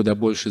Варуны куда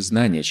больше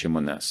знания, чем у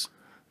нас.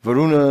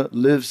 Varuna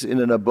lives in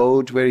an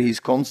abode where he's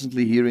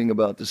constantly hearing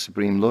about the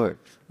Supreme Lord.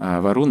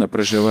 А Варуна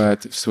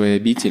проживает в своей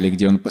обители,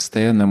 где он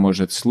постоянно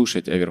может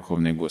слушать о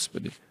Верховной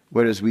Господе.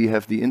 Whereas we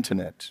have the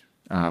internet.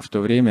 А в то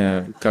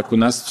время, как у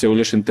нас всего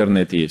лишь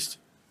интернет есть.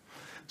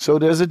 So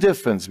there's a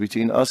difference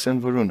between us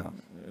and Varuna.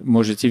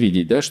 Можете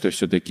видеть, да, что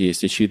все-таки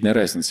есть очевидная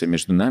разница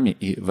между нами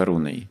и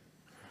Варуной.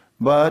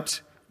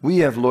 But we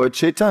have Lord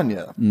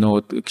Chaitanya. Но,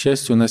 вот, к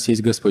счастью, у нас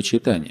есть Господь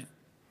Чайтанья.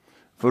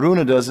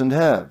 Varuna doesn't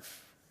have.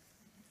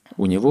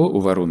 У него, у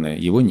Варуны,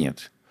 его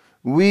нет.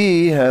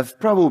 We have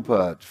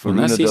Prabhupada. У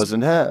нас Varuna есть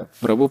doesn't have.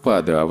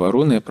 Прабхупада, а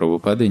Варуны,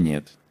 Прабхупады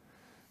нет.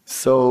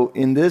 So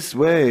in this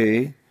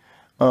way,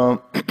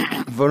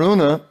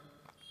 Varuna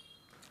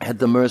had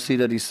the mercy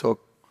that he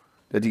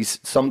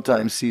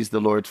sometimes sees the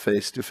Lord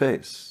face to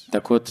face.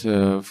 Так вот,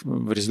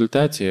 в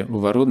результате у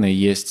Варуны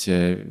есть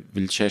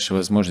величайшая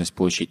возможность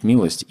получить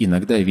милость,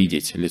 иногда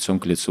видеть лицом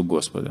к лицу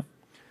Господа.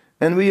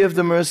 And we have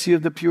the mercy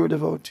of the pure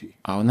devotee.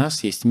 А у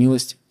нас есть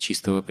милость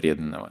чистого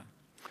преданного.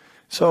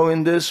 So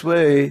in this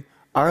way,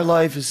 our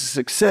life is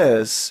a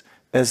success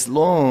as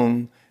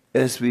long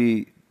as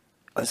we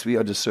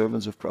are the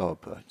servants of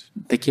Prabhupada.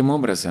 Таким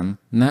образом,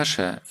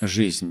 наша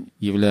жизнь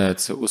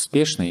является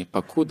успешной,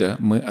 покуда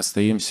мы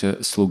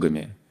остаемся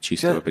слугами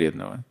чистого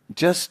преданного.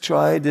 Just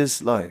try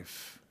this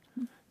life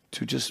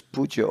to just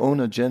put your own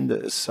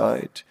agenda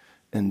aside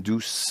and do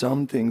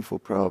something for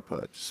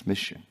Prabhupada's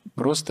mission.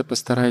 Просто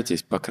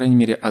постарайтесь, по крайней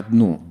мере,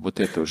 одну вот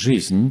эту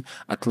жизнь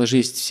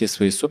отложить все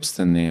свои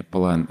собственные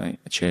планы,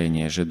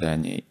 чаяния,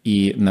 ожидания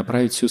и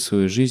направить всю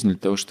свою жизнь для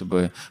того,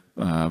 чтобы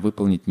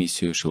выполнить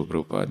миссию Шрилы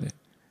Прабхупады.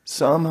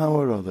 Somehow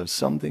or other,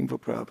 something for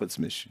Prabhupada's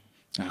mission.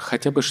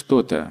 Хотя бы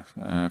что-то,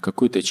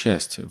 какую-то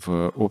часть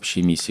в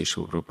общей миссии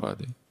Шрилы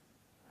Прабхупады.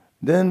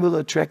 Then we'll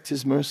attract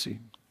His mercy.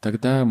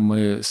 Тогда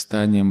мы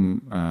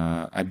станем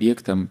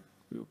объектом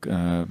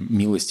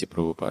милости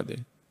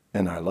Прабхупады.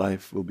 And our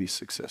life will be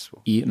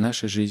successful. И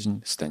наша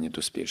жизнь станет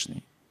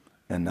успешной.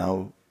 And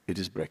now it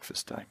is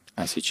breakfast time.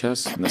 А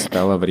сейчас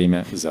настало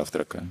время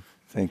завтрака.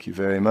 Thank you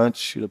very much,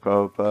 Srila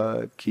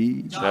Prabhupada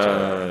ki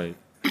jai.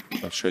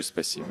 Большое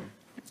спасибо.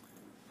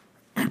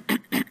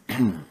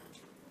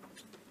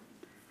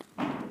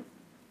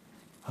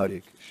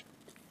 Hare Krishna.